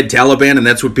dead Taliban, and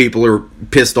that's what people are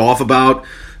pissed off about,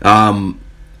 I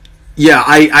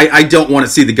don't want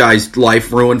to see the guy's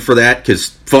life ruined for that, because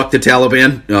fuck the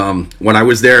Taliban. When I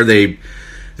was there, they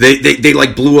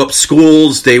like blew up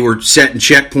schools. They were setting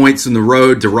checkpoints in the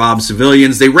road to rob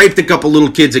civilians. They raped a couple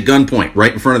little kids at gunpoint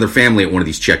right in front of their family at one of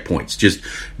these checkpoints. Just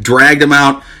dragged them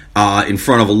out in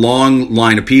front of a long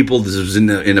line of people. This was in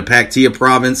the Paktia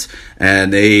province,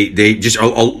 and they just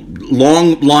a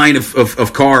long line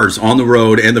of cars on the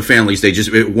road, and the families.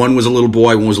 One was a little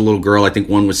boy, one was a little girl. I think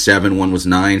one was 7, one was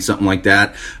 9, something like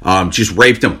that. Just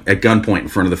raped them at gunpoint in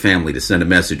front of the family to send a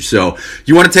message. So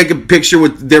you want to take a picture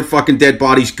with their fucking dead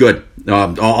bodies? Good.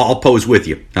 I'll pose with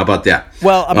you. How about that?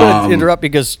 Well, I'm going to interrupt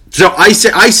because... So I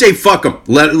say fuck them.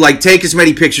 Take as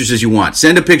many pictures as you want.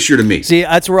 Send a picture to me. See,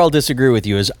 that's where I'll disagree with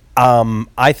you.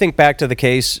 I think back to the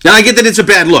case... Now, I get that it's a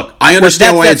bad look. I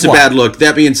understand why it's a bad look.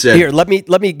 That being said... Here, let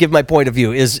me give my point of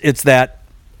view. It's that...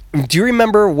 Do you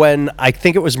remember when, I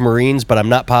think it was Marines, but I'm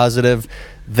not positive,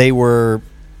 they were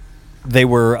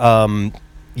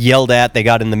yelled at, they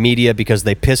got in the media because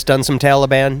they pissed on some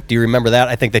Taliban? Do you remember that?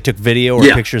 I think they took video or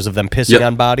pictures of them pissing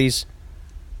on bodies.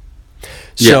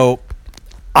 So,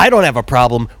 I don't have a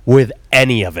problem with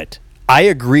any of it. I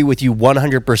agree with you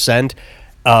 100%.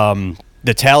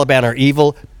 The Taliban are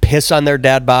evil. Piss on their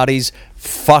dead bodies.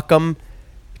 Fuck them.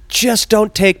 just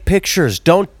don't take pictures.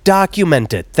 Don't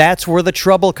document it. That's where the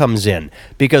trouble comes in.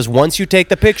 Because once you take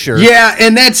the picture... Yeah,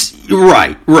 and that's...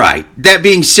 Right. That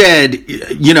being said,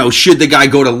 should the guy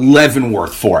go to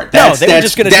Leavenworth for it? They were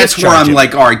just going to That's where I'm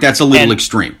like, all right, that's a little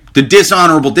extreme. The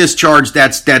dishonorable discharge,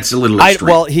 that's a little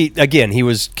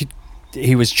extreme.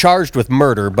 He was charged with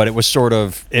murder, but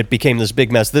it became this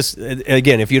big mess. This,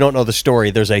 again, if you don't know the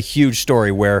story, there's a huge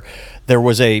story where there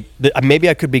was maybe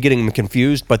I could be getting them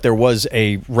confused, but there was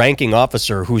a ranking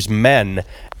officer whose men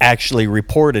actually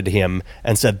reported him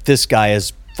and said, this guy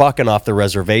is fucking off the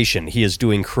reservation. He is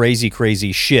doing crazy,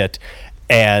 crazy shit.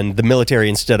 And the military,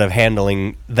 instead of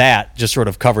handling that, just sort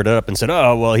of covered it up and said,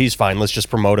 oh, well, he's fine. Let's just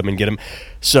promote him and get him.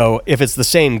 So if it's the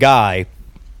same guy...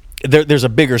 There's a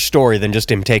bigger story than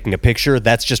just him taking a picture.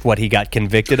 That's just what he got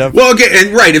convicted of. Well, okay, and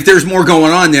right, if there's more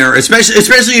going on there,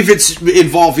 especially if it's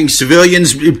involving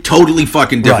civilians, totally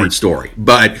fucking different story.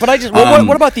 But I just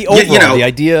what about the overall the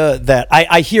idea that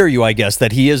I hear you, I guess,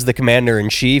 that he is the commander in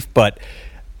chief, but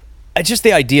just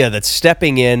the idea that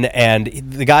stepping in and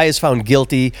the guy is found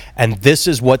guilty and this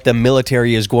is what the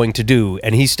military is going to do,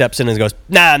 and he steps in and goes,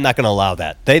 "Nah, I'm not going to allow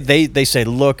that." They say,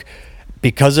 "Look,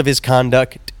 because of his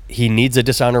conduct, he needs a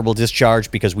dishonorable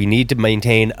discharge because we need to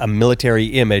maintain a military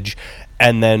image,"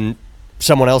 and then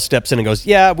someone else steps in and goes,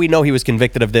 "Yeah, we know he was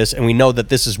convicted of this, and we know that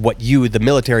this is what the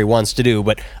military, wants to do,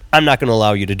 but I'm not going to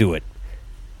allow you to do it."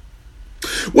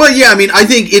 Well, yeah, I mean, I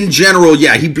think in general,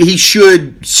 yeah, he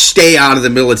should stay out of the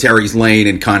military's lane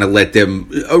and kind of let them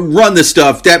run the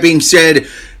stuff. That being said,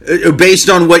 based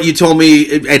on what you told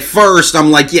me at first,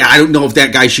 I'm like, yeah, I don't know if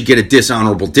that guy should get a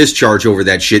dishonorable discharge over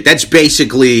that shit. That's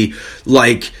basically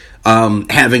like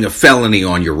having a felony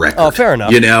on your record. Oh, fair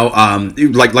enough.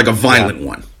 Like a violent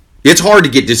one. It's hard to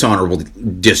get dishonorable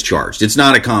discharged. It's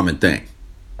not a common thing.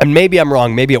 And maybe I'm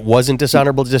wrong. Maybe it wasn't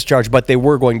dishonorable discharge, but they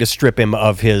were going to strip him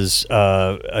of his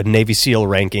Navy SEAL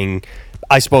ranking.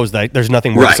 I suppose that there's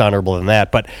nothing more dishonorable than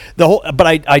that. But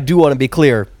I do want to be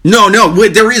clear. No,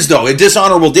 there is, though, a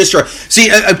dishonorable discharge. See,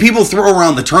 people throw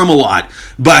around the term a lot,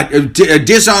 but a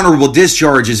dishonorable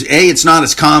discharge is, A, it's not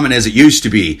as common as it used to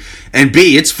be, and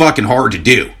B, it's fucking hard to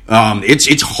do.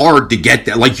 It's hard to get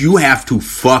that. Like, you have to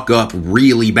fuck up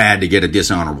really bad to get a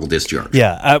dishonorable discharge.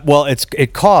 Yeah,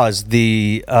 it caused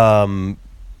the... I'm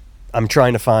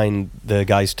trying to find the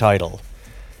guy's title.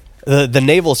 The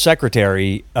naval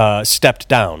secretary stepped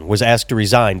down, was asked to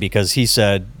resign because he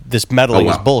said this meddling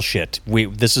is bullshit. We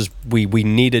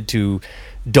needed to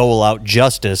dole out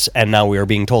justice, and now we are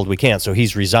being told we can't. So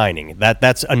he's resigning.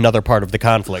 That's another part of the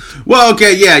conflict. Well,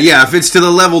 okay, yeah. If it's to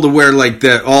the level to where like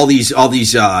all these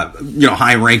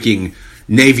high ranking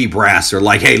Navy brass are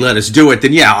like, hey, let us do it,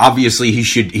 then yeah, obviously he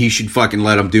should fucking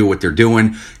let them do what they're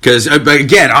doing. Because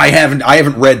again, I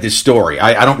haven't read this story.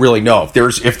 I don't really know if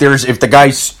the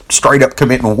guy's straight up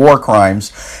committing war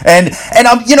crimes, and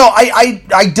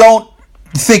I don't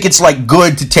think it's like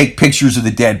good to take pictures of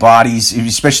the dead bodies,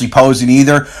 especially posing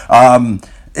either. I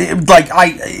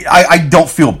don't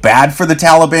feel bad for the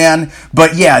Taliban,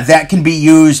 but yeah, that can be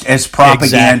used as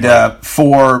propaganda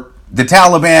for the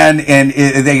Taliban, and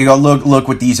they can go, look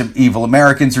what these evil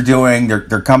Americans are doing.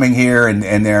 They're coming here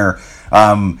and they're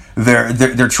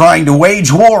trying to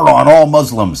wage war on all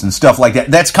Muslims and stuff like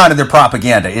that. That's kind of their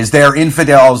propaganda. Is they're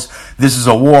infidels. This is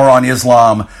a war on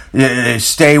Islam.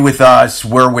 Stay with us.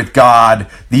 We're with God.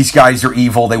 These guys are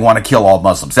evil. They want to kill all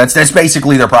Muslims. That's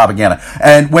basically their propaganda.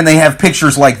 And when they have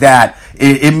pictures like that,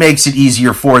 it makes it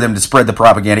easier for them to spread the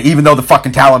propaganda, even though the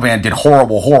fucking Taliban did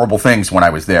horrible, horrible things when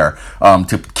I was there,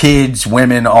 to kids,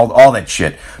 women, all that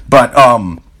shit. But,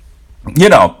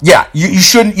 you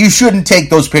shouldn't take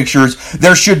those pictures.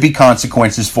 There should be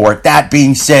consequences for it. That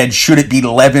being said, should it be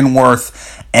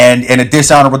Leavenworth and a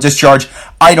dishonorable discharge?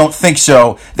 I don't think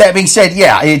so. That being said,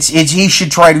 yeah, it's he should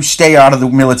try to stay out of the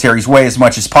military's way as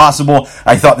much as possible.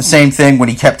 I thought the same thing when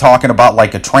he kept talking about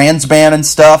like a trans ban and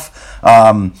stuff.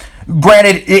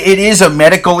 Granted, it is a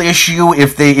medical issue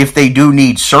if they do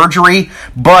need surgery,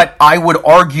 but I would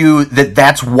argue that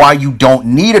that's why you don't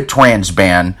need a trans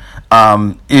ban.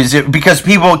 Is it because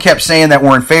people kept saying that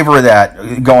we're in favor of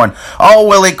that, going, oh,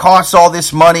 well, it costs all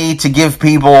this money to give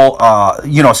people,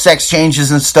 sex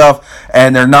changes and stuff,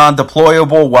 and they're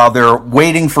non-deployable while they're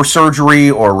waiting for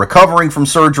surgery or recovering from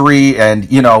surgery, and,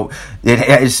 it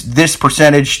has this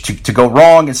percentage to go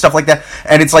wrong and stuff like that.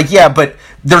 And it's like, yeah, but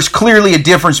there's clearly a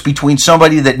difference between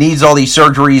somebody that needs all these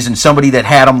surgeries and somebody that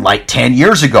had them like 10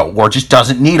 years ago or just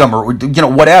doesn't need them or,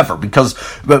 whatever, because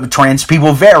trans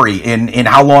people vary in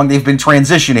how long they've been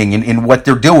transitioning and in what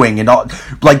they're doing, and all,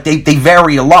 like they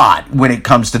vary a lot when it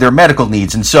comes to their medical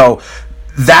needs. And so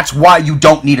that's why you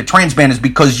don't need a trans band, is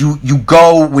because you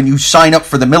go, when you sign up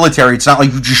for the military, it's not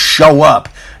like you just show up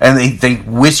and they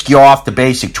whisk you off the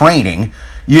basic training.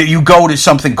 You go to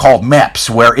something called MEPS,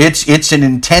 where it's an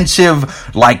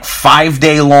intensive, like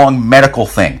 5-day long medical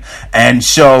thing. And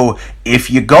so if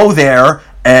you go there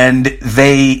and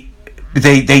they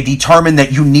determine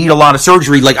that you need a lot of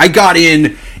surgery, like I got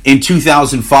in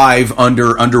 2005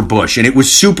 under Bush, and it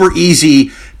was super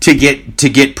easy to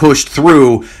get pushed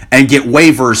through and get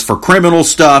waivers for criminal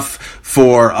stuff,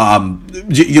 for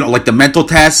like the mental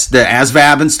tests, the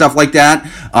ASVAB and stuff like that,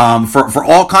 for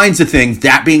all kinds of things.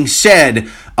 That being said,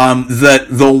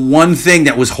 the one thing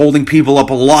that was holding people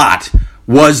up a lot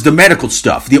was the medical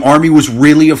stuff. The Army was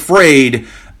really afraid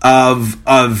of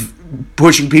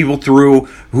pushing people through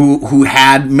who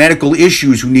had medical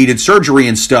issues, who needed surgery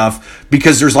and stuff,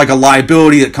 because there's like a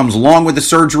liability that comes along with the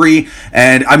surgery.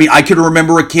 And I mean, I could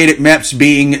remember a kid at MEPS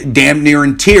being damn near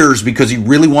in tears because he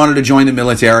really wanted to join the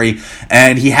military,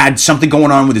 and he had something going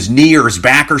on with his knee or his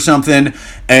back or something,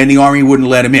 and the Army wouldn't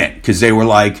let him in because they were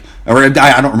like, or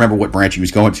I don't remember what branch he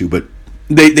was going to, but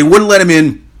they wouldn't let him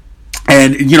in.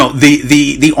 And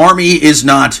the Army is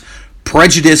not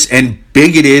prejudiced and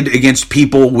bigoted against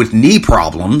people with knee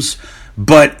problems,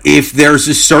 but if there's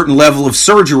a certain level of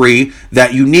surgery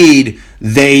that you need,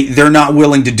 they're not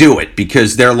willing to do it,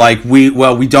 because they're like,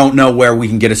 we don't know where we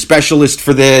can get a specialist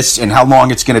for this and how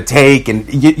long it's going to take, and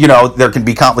there can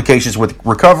be complications with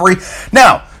recovery.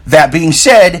 Now, that being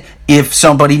said, if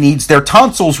somebody needs their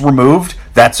tonsils removed,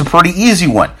 that's a pretty easy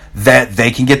one, that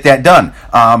they can get that done.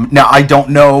 Now, I don't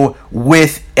know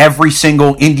with every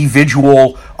single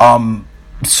individual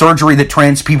surgery that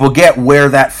trans people get where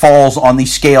that falls on the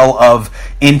scale of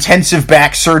intensive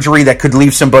back surgery that could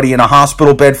leave somebody in a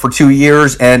hospital bed for 2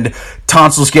 years, and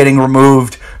tonsils getting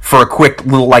removed for a quick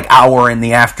little like hour in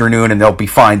the afternoon and they'll be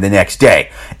fine the next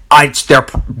day.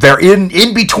 They're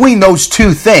in between those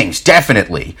two things,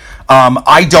 definitely.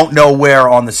 I don't know where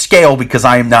on the scale, because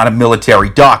I am not a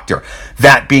military doctor.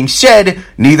 That being said,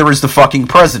 neither is the fucking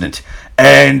president.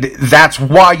 And that's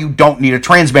why you don't need a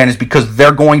trans band, is because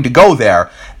they're going to go there.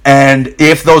 And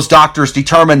if those doctors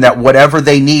determine that whatever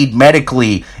they need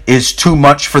medically is too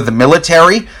much for the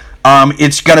military,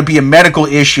 it's going to be a medical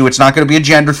issue. It's not going to be a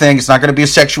gender thing. It's not going to be a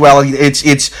sexuality.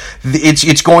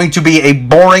 It's going to be a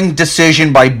boring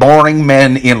decision by boring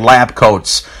men in lab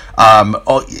coats,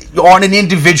 on an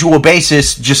individual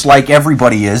basis, just like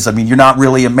everybody is. I mean, you're not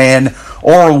really a man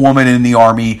or a woman in the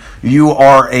Army. You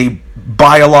are a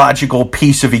biological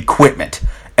piece of equipment,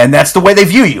 and that's the way they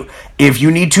view you. If you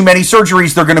need too many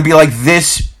surgeries, they're going to be like,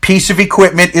 this piece of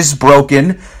equipment is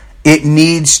broken. It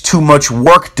needs too much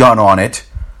work done on it.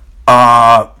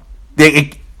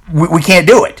 We can't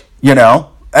do it,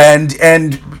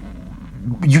 and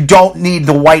you don't need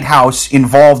the White House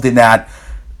involved in that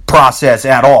process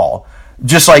at all.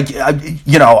 Just like,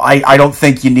 I don't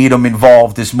think you need them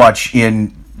involved as much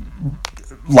in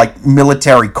like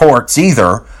military courts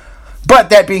either.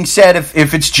 But that being said,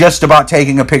 if it's just about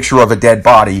taking a picture of a dead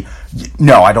body,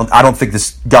 no, I don't think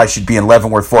this guy should be in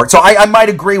Leavenworth for it. So I might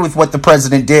agree with what the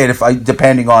president did,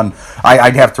 depending on,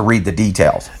 I'd have to read the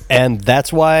details. And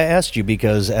that's why I asked you,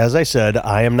 because as I said,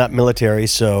 I am not military,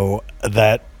 so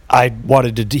that I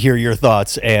wanted to hear your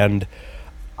thoughts. And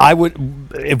I would,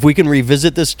 if we can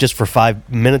revisit this just for 5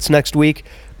 minutes next week,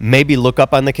 maybe look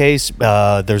up on the case.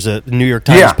 There's a New York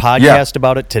Times podcast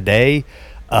about it today.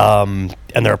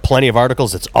 And there are plenty of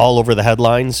articles. It's all over the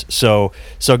headlines. So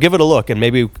give it a look, and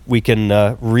maybe we can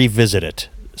revisit it.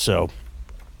 So,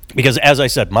 because as I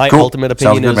said, my ultimate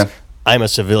opinion is, I'm a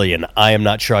civilian. I am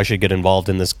not sure I should get involved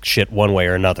in this shit one way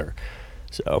or another.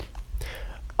 So,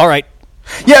 all right.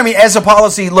 Yeah, I mean, as a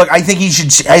policy, look, I think he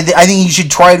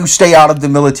should try to stay out of the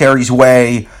military's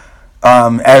way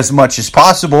as much as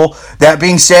possible. That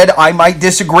being said, I might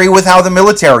disagree with how the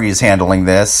military is handling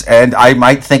this, and I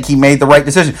might think he made the right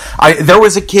decision. There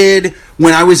was a kid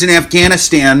when I was in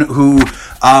Afghanistan who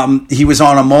he was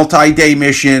on a multi-day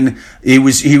mission. He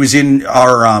was in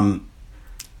our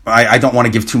I don't want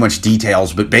to give too much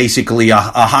details, but basically a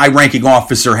high-ranking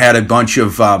officer had a bunch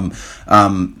of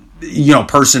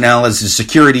personnel as a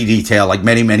security detail, like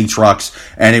many trucks,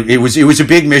 and it was a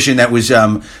big mission that was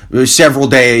several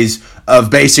days of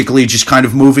basically just kind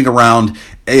of moving around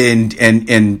and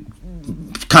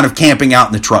kind of camping out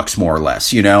in the trucks, more or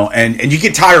less, and you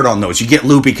get tired on those. You get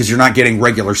loopy because you're not getting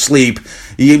regular sleep.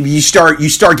 You start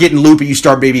getting loopy. You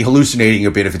start maybe hallucinating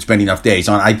a bit if it's been enough days.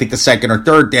 On, I think, the second or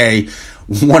third day,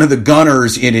 one of the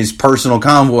gunners in his personal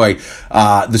convoy,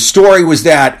 the story was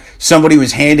that somebody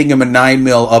was handing him a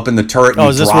 9mm up in the turret, and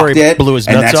is this where he blew his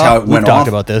nuts off? We've talked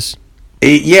about this.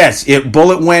 Yes,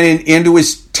 bullet went into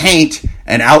his taint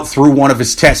and out through one of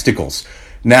his testicles.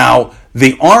 Now,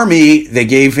 the Army, they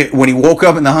gave it, when he woke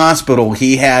up in the hospital,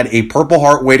 he had a Purple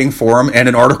Heart waiting for him and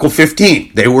an Article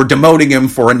 15. They were demoting him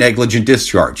for a negligent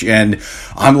discharge. And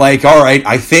I'm like, all right,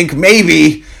 I think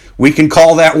maybe we can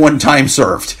call that one time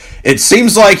served. It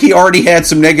seems like he already had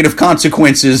some negative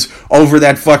consequences over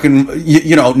that fucking,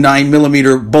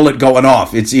 9mm bullet going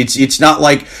off. It's not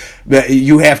like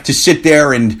you have to sit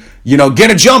there and, get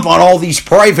a jump on all these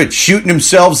privates shooting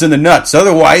themselves in the nuts.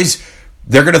 Otherwise,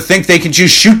 they're going to think they can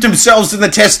just shoot themselves in the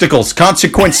testicles,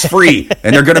 consequence-free,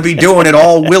 and they're going to be doing it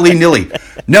all willy-nilly.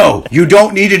 No, you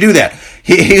don't need to do that.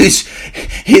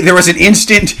 There was an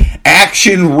instant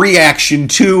reaction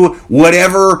to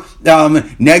whatever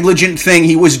negligent thing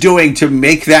he was doing to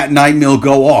make that 9mm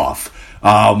go off.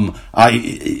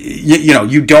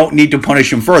 You don't need to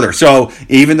punish him further. So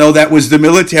even though that was the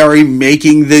military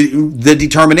making the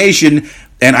determination,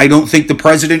 and I don't think the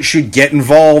president should get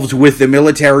involved with the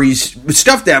military's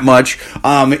stuff that much.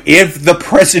 If the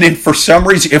president, for some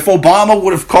reason, if Obama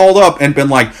would have called up and been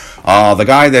like, the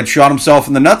guy that shot himself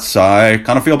in the nuts, I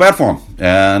kind of feel bad for him.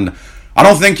 And I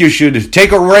don't think you should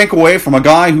take a rank away from a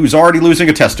guy who's already losing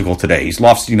a testicle today. He's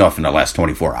lost enough in the last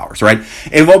 24 hours, right?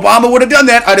 If Obama would have done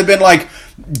that, I'd have been like,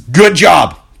 good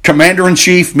job.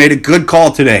 Commander-in-Chief made a good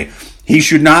call today. He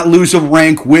should not lose a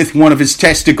rank with one of his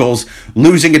testicles.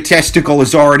 Losing a testicle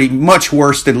is already much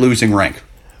worse than losing rank.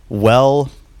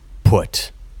 Well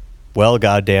put. Well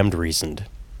goddamned reasoned.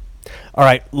 All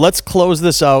right, let's close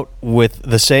this out with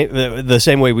the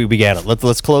same way we began it.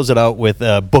 Let's close it out with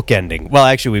bookending. Well,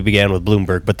 actually, we began with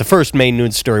Bloomberg, but the first main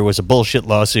news story was a bullshit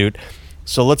lawsuit.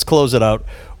 So let's close it out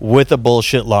with a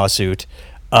bullshit lawsuit.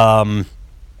 I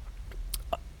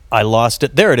lost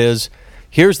it. There it is.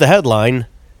 Here's the headline.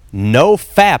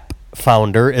 NoFap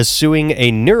founder is suing a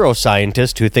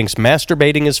neuroscientist who thinks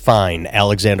masturbating is fine.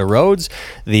 Alexander Rhodes,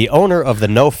 the owner of the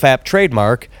NoFap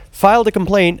trademark, filed a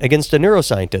complaint against a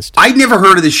neuroscientist. I'd never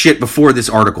heard of this shit before this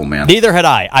article, man. Neither had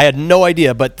I. I had no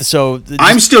idea, but so...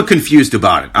 I'm still confused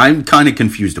about it. I'm kind of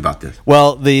confused about this.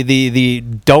 Well, the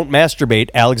Don't Masturbate,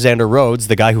 Alexander Rhodes,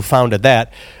 the guy who founded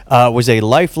that,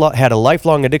 had a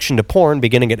lifelong addiction to porn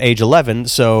beginning at age 11.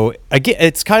 So, again,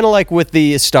 it's kind of like with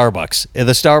the Starbucks. The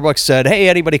Starbucks said, hey,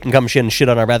 anybody can come shit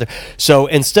on our bathroom. So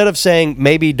instead of saying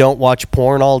maybe don't watch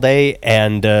porn all day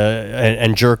and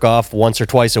jerk off once or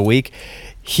twice a week,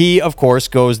 he, of course,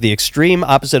 goes the extreme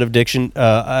opposite of addiction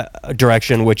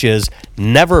direction, which is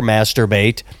never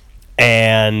masturbate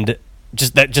and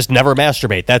just never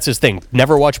masturbate. That's his thing.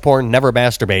 Never watch porn, never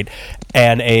masturbate.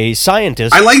 And a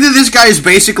scientist... I like that this guy has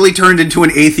basically turned into an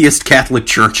atheist Catholic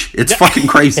church. It's fucking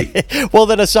crazy. Well,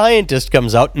 then a scientist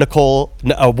comes out,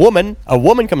 a woman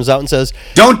comes out and says...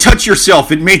 Don't touch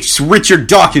yourself. It makes Richard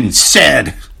Dawkins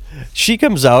sad. She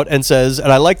comes out and says,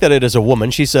 and I like that it is a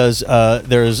woman, she says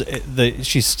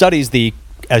she studies the,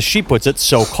 as she puts it,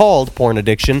 so-called porn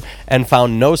addiction and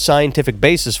found no scientific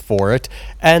basis for it,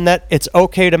 and that it's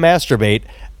okay to masturbate.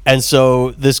 And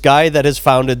so this guy that has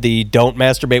founded the Don't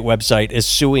Masturbate website is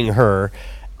suing her.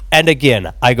 And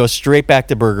again, I go straight back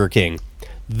to Burger King.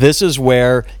 This is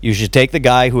where you should take the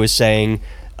guy who is saying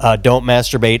don't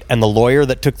masturbate and the lawyer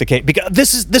that took the case.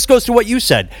 Because this goes to what you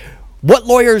said. What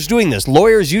lawyer is doing this?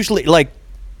 Lawyers usually,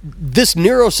 this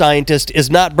neuroscientist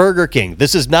is not Burger King.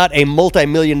 This is not a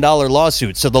multi-million-dollar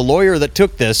lawsuit. So the lawyer that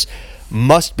took this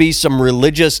must be some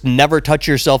religious, never touch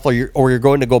yourself or you're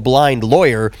going to go blind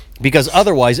lawyer, because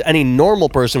otherwise any normal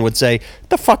person would say,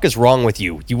 the fuck is wrong with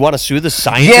you? You want to sue the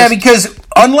scientist? Yeah, because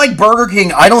unlike Burger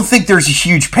King, I don't think there's a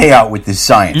huge payout with this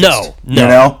scientist. No. You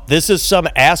know? This is some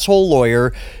asshole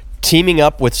lawyer teaming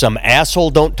up with some asshole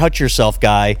don't touch yourself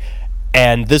guy.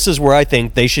 And this is where I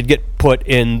think they should get put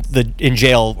in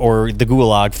jail or the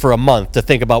gulag for a month to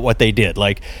think about what they did.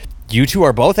 Like, you two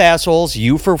are both assholes,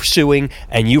 you for suing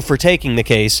and you for taking the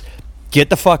case. Get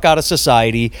the fuck out of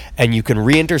society, and you can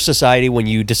re-enter society when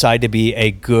you decide to be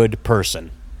a good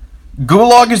person.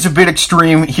 Gulag is a bit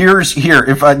extreme.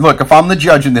 If I'm the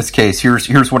judge in this case,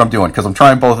 here's what I'm doing, because I'm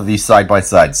trying both of these side by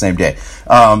side, same day.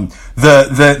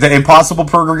 The Impossible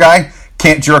Burger guy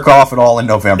can't jerk off at all in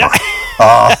November.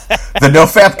 The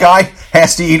NoFap guy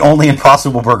has to eat only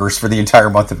Impossible Burgers for the entire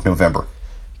month of November.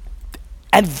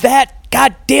 And that,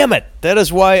 god damn it, that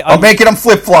is why I'm making them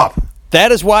flip-flop.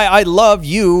 That is why I love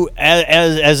you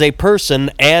as a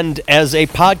person and as a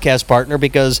podcast partner,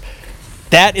 because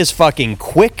that is fucking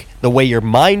quick. The way your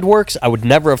mind works, I would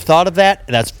never have thought of that.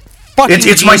 That's fucking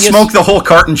It's my genius. smoke the whole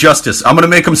carton justice. I'm going to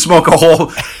make them smoke a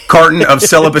whole carton of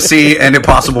celibacy and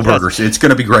Impossible Burgers. It's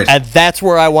going to be great. And that's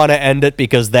where I want to end it,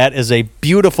 because that is a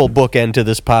beautiful bookend to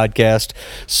this podcast.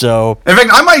 So, In fact,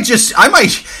 I might,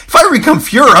 if I become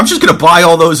Fuhrer, I'm just going to buy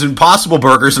all those Impossible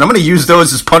Burgers, and I'm going to use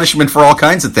those as punishment for all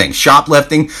kinds of things.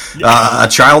 Shoplifting,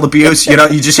 child abuse,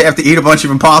 you just have to eat a bunch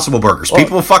of Impossible Burgers.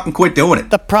 People will fucking quit doing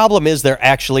it. the problem is they're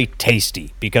actually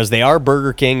tasty, because they are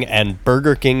Burger King, and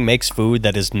Burger King makes food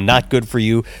that is not good for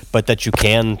you, but that you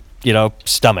can,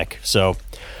 stomach. So,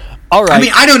 all right. I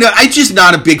mean, I don't know. I'm just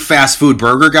not a big fast food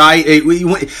burger guy.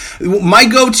 My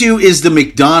go-to is the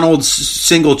McDonald's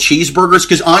single cheeseburgers,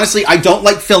 because honestly, I don't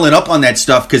like filling up on that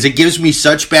stuff because it gives me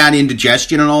such bad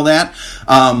indigestion and all that.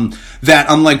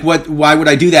 That I'm like, what? Why would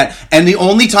I do that? And the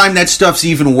only time that stuff's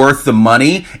even worth the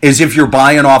money is if you're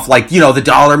buying off, like, the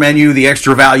dollar menu, the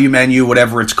extra value menu,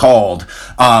 whatever it's called,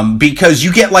 because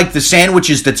you get like the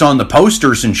sandwiches that's on the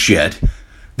posters and shit.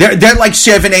 They're like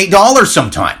 $7-8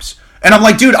 sometimes. And I'm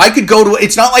like, dude, I could go to,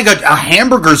 it's not like a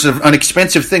hamburger's an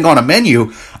expensive thing on a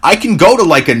menu. I can go to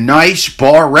like a nice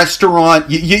bar restaurant.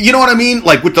 You know what I mean?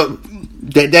 Like with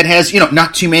that has,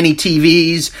 not too many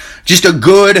TVs, just a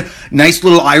good, nice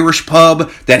little Irish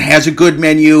pub that has a good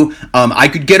menu. I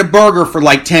could get a burger for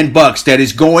like $10 that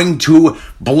is going to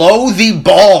blow the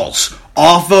balls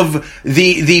off of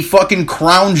the fucking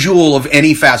crown jewel of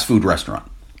any fast food restaurant.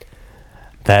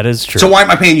 That is true. So why am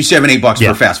I paying you $7-8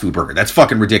 for a fast food burger? That's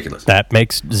fucking ridiculous. That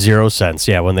makes zero sense.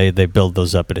 Yeah, when they build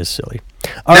those up, it is silly.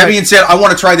 All That right. being said, I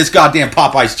want to try this goddamn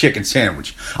Popeye's chicken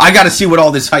sandwich. I got to see what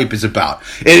all this hype is about.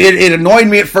 It annoyed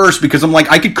me at first because I'm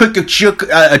like, I could cook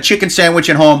a chicken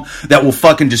sandwich at home that will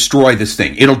fucking destroy this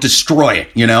thing. It'll destroy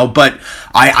it, But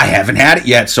I haven't had it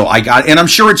yet, so I got it. And I'm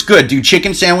sure it's good, dude.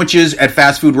 Chicken sandwiches at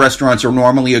fast food restaurants are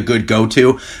normally a good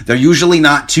go-to. They're usually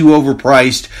not too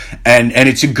overpriced, and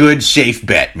it's a good, safe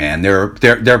bet, man.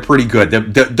 They're pretty good.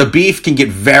 The beef can get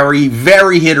very,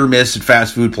 very hit or miss at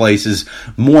fast food places.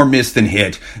 More miss than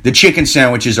hit. The chicken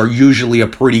sandwiches are usually a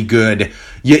pretty good,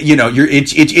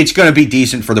 it's going to be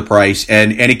decent for the price,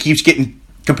 and it keeps getting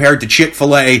compared to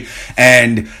Chick-fil-A,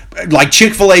 and like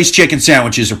Chick-fil-A's chicken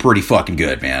sandwiches are pretty fucking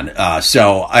good, man.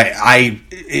 So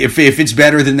if it's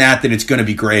better than that, then it's going to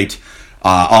be great.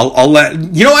 I'll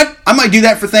let you know what, I might do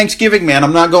that for Thanksgiving, man.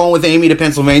 I'm not going with Amy to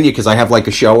Pennsylvania because I have like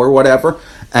a show or whatever,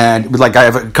 and like I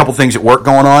have a couple things at work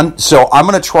going on. So I'm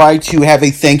going to try to have a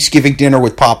Thanksgiving dinner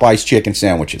with Popeye's chicken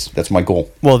sandwiches. That's my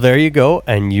goal. Well, there you go,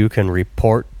 and you can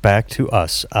report back to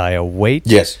us. I await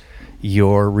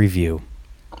your review.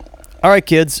 All right,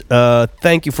 kids.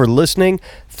 Thank you for listening.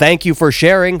 Thank you for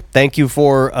sharing. Thank you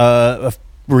for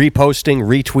reposting,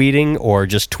 retweeting, or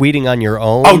just tweeting on your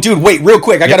own. Oh, dude, wait, real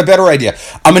quick. I got a better idea.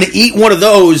 I'm going to eat one of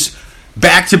those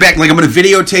back to back. Like, I'm going to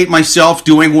videotape myself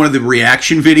doing one of the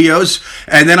reaction videos,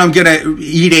 and then I'm going to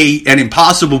eat an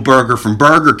Impossible Burger from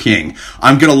Burger King.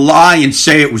 I'm going to lie and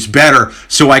say it was better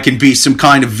so I can be some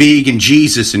kind of vegan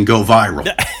Jesus and go viral.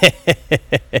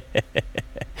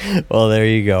 Well, there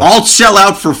you go. I'll sell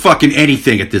out for fucking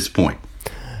anything at this point.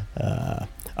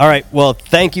 All right. Well,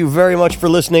 thank you very much for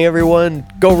listening, everyone.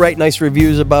 Go write nice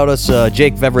reviews about us.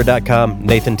 JakeVever.com,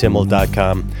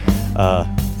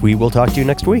 NathanTimmel.com. We will talk to you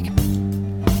next week.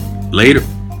 Later.